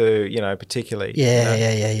family too, particularly.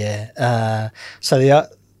 Yeah.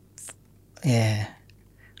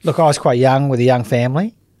 Look, I was quite young with a young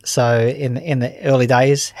family, so in the early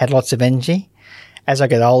days, had lots of energy. As I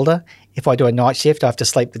get older, if I do a night shift, I have to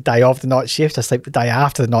sleep the day of the night shift. I sleep the day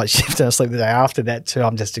after the night shift, and I sleep the day after that too.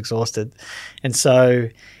 I'm just exhausted, and so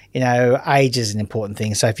age is an important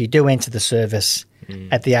thing. So if you do enter the service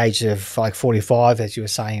at the age of like 45, as you were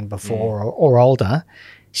saying before, or older,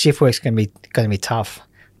 shift work's going to be tough.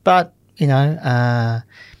 But there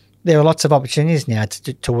are lots of opportunities now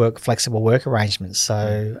to work flexible work arrangements.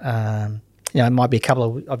 So it might be a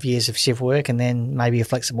couple of years of shift work and then maybe a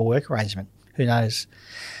flexible work arrangement. Who knows?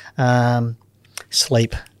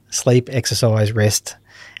 Sleep, exercise, rest,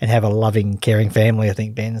 and have a loving, caring family, I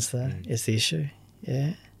think, Ben, is the issue.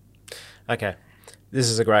 Yeah. Okay. This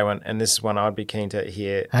is a great one, and this is one I'd be keen to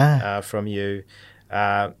hear from you.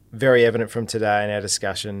 Very evident from today in our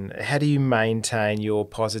discussion. How do you maintain your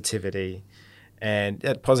positivity and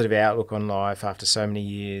that positive outlook on life after so many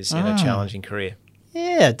years in a challenging career?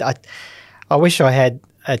 Yeah, I wish I had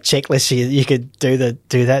a checklist you could do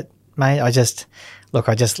that, mate.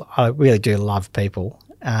 I really do love people.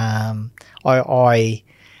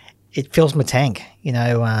 It fills my tank,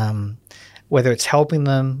 whether it's helping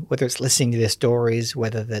them, whether it's listening to their stories,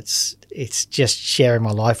 whether it's just sharing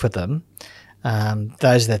my life with them.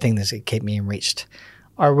 Those are the things that keep me enriched.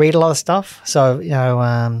 I read a lot of stuff. So,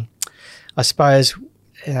 I suppose,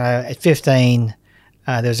 at 15,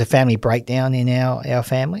 there was a family breakdown in our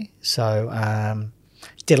family. So,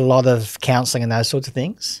 did a lot of counselling and those sorts of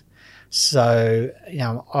things. So,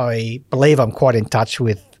 I believe I'm quite in touch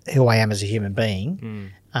with who I am as a human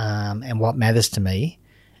being, and what matters to me.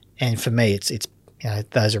 And for me, it's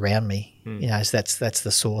those around me. So that's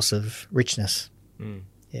the source of richness.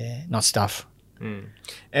 Yeah, not stuff.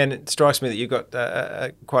 And it strikes me that you've got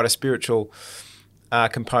quite a spiritual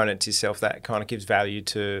component to yourself that kind of gives value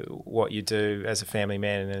to what you do as a family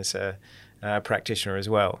man and as a practitioner as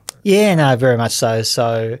well. Yeah, no, very much so.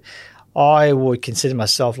 So I would consider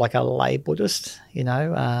myself like a lay Buddhist.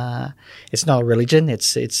 It's not a religion;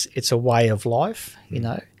 it's a way of life.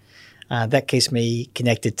 That keeps me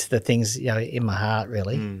connected to the things in my heart.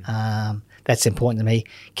 Really, that's important to me.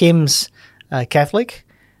 Kim's Catholic,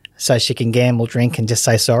 so she can gamble, drink, and just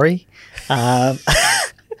say sorry.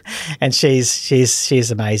 And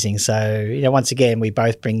she's amazing. So once again, we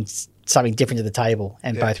both bring something different to the table,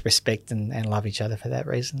 and both respect and love each other for that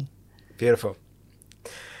reason. Beautiful.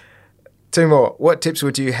 Two more. What tips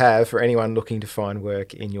would you have for anyone looking to find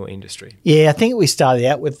work in your industry? Yeah, I think we started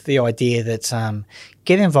out with the idea that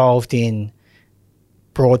get involved in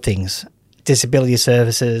broad things, disability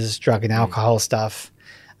services, drug and alcohol stuff,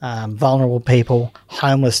 vulnerable people,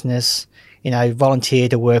 homelessness, volunteer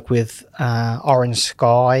to work with Orange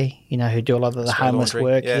Sky, who do a lot of the homeless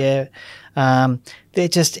work. Yeah.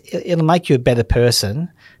 It'll make you a better person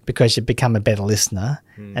because you become a better listener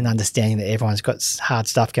and understanding that everyone's got hard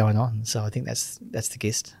stuff going on. So I think that's the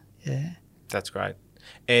gist. Yeah. That's great.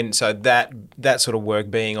 And so that sort of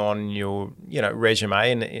work being on your,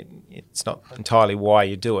 resume, and it's not entirely why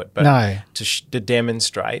you do it, but to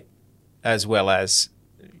demonstrate as well as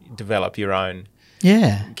develop your own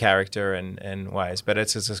character and ways. But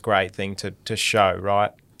it's just a great thing to show,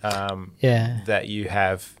 right? That you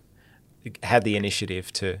have had the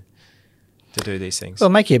initiative to do these things. Well,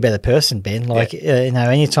 make you a better person, Ben.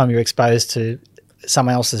 Anytime you're exposed to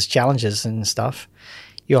someone else's challenges and stuff,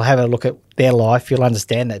 you'll have a look at their life, you'll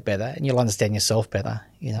understand that better, and you'll understand yourself better,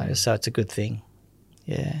 so it's a good thing.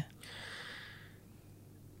 Yeah.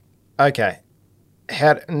 Okay.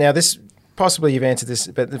 Now this, possibly you've answered this,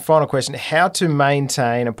 but the final question, how to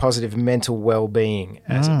maintain a positive mental well-being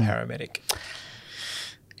as a paramedic?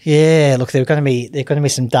 Yeah, look, there are going to be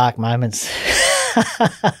some dark moments.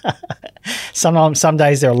 Some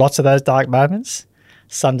days there are lots of those dark moments.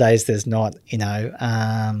 Some days there's not,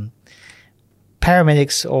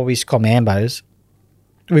 Paramedics, or we used to call them ambos,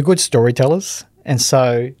 we're good storytellers. And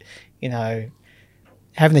so,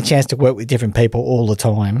 having the chance to work with different people all the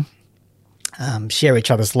time, share each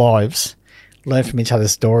other's lives, learn from each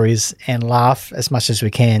other's stories and laugh as much as we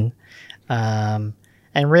can, and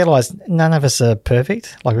realise none of us are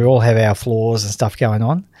perfect. Like, we all have our flaws and stuff going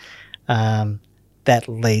on. That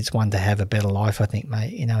leads one to have a better life, I think,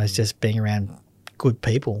 mate. It's just being around good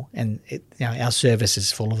people, and our service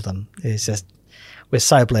is full of them. We're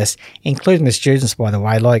so blessed, including the students, by the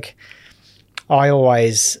way. Like, I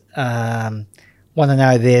always want to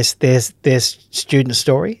know their student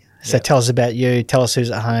story. So tell us about you, tell us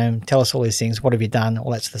who's at home, tell us all these things, what have you done,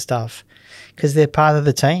 all that sort of stuff. Because they're part of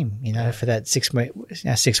the team, for that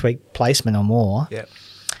 6 week placement or more. Yeah.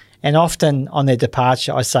 And often on their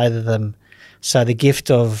departure, I say to them, so the gift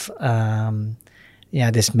of,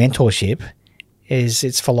 this mentorship is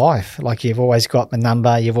it's for life. Like, you've always got my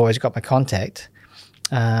number, you've always got my contact.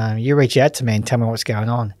 You reach out to me and tell me what's going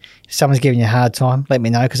on. If someone's giving you a hard time, let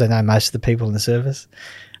me know, because I know most of the people in the service.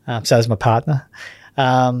 So is my partner.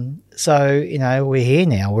 So, we're here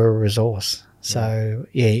now. We're a resource. So,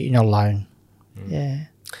 you're not alone. Yeah.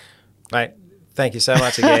 Mate, thank you so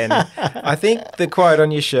much again. I think the quote on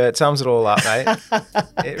your shirt sums it all up, mate.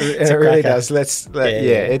 It really does.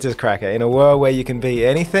 It's a cracker. In a world where you can be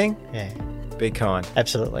anything, be kind.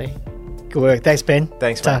 Absolutely. Good work. Thanks, Ben.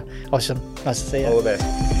 Thanks, mate. Awesome. Nice to see you. All the best.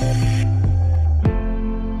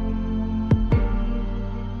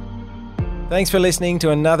 Thanks for listening to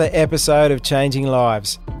another episode of Changing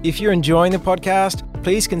Lives. If you're enjoying the podcast,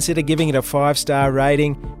 please consider giving it a 5-star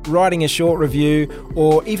rating, writing a short review,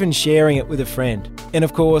 or even sharing it with a friend. And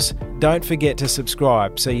of course, don't forget to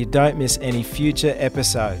subscribe so you don't miss any future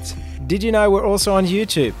episodes. Did you know we're also on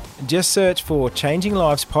YouTube? Just search for Changing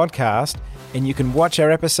Lives Podcast and you can watch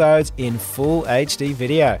our episodes in full HD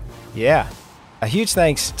video. Yeah. A huge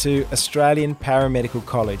thanks to Australian Paramedical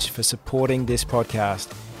College for supporting this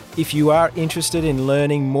podcast. If you are interested in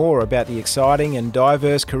learning more about the exciting and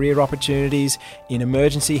diverse career opportunities in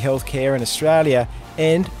emergency healthcare in Australia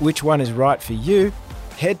and which one is right for you,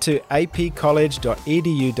 head to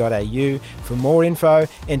apcollege.edu.au for more info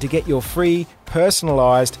and to get your free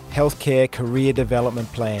personalised healthcare career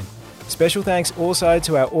development plan. Special thanks also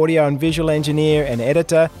to our audio and visual engineer and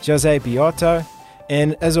editor, Jose Biotto.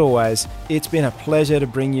 And as always, it's been a pleasure to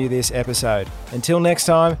bring you this episode. Until next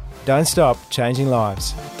time, don't stop changing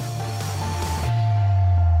lives.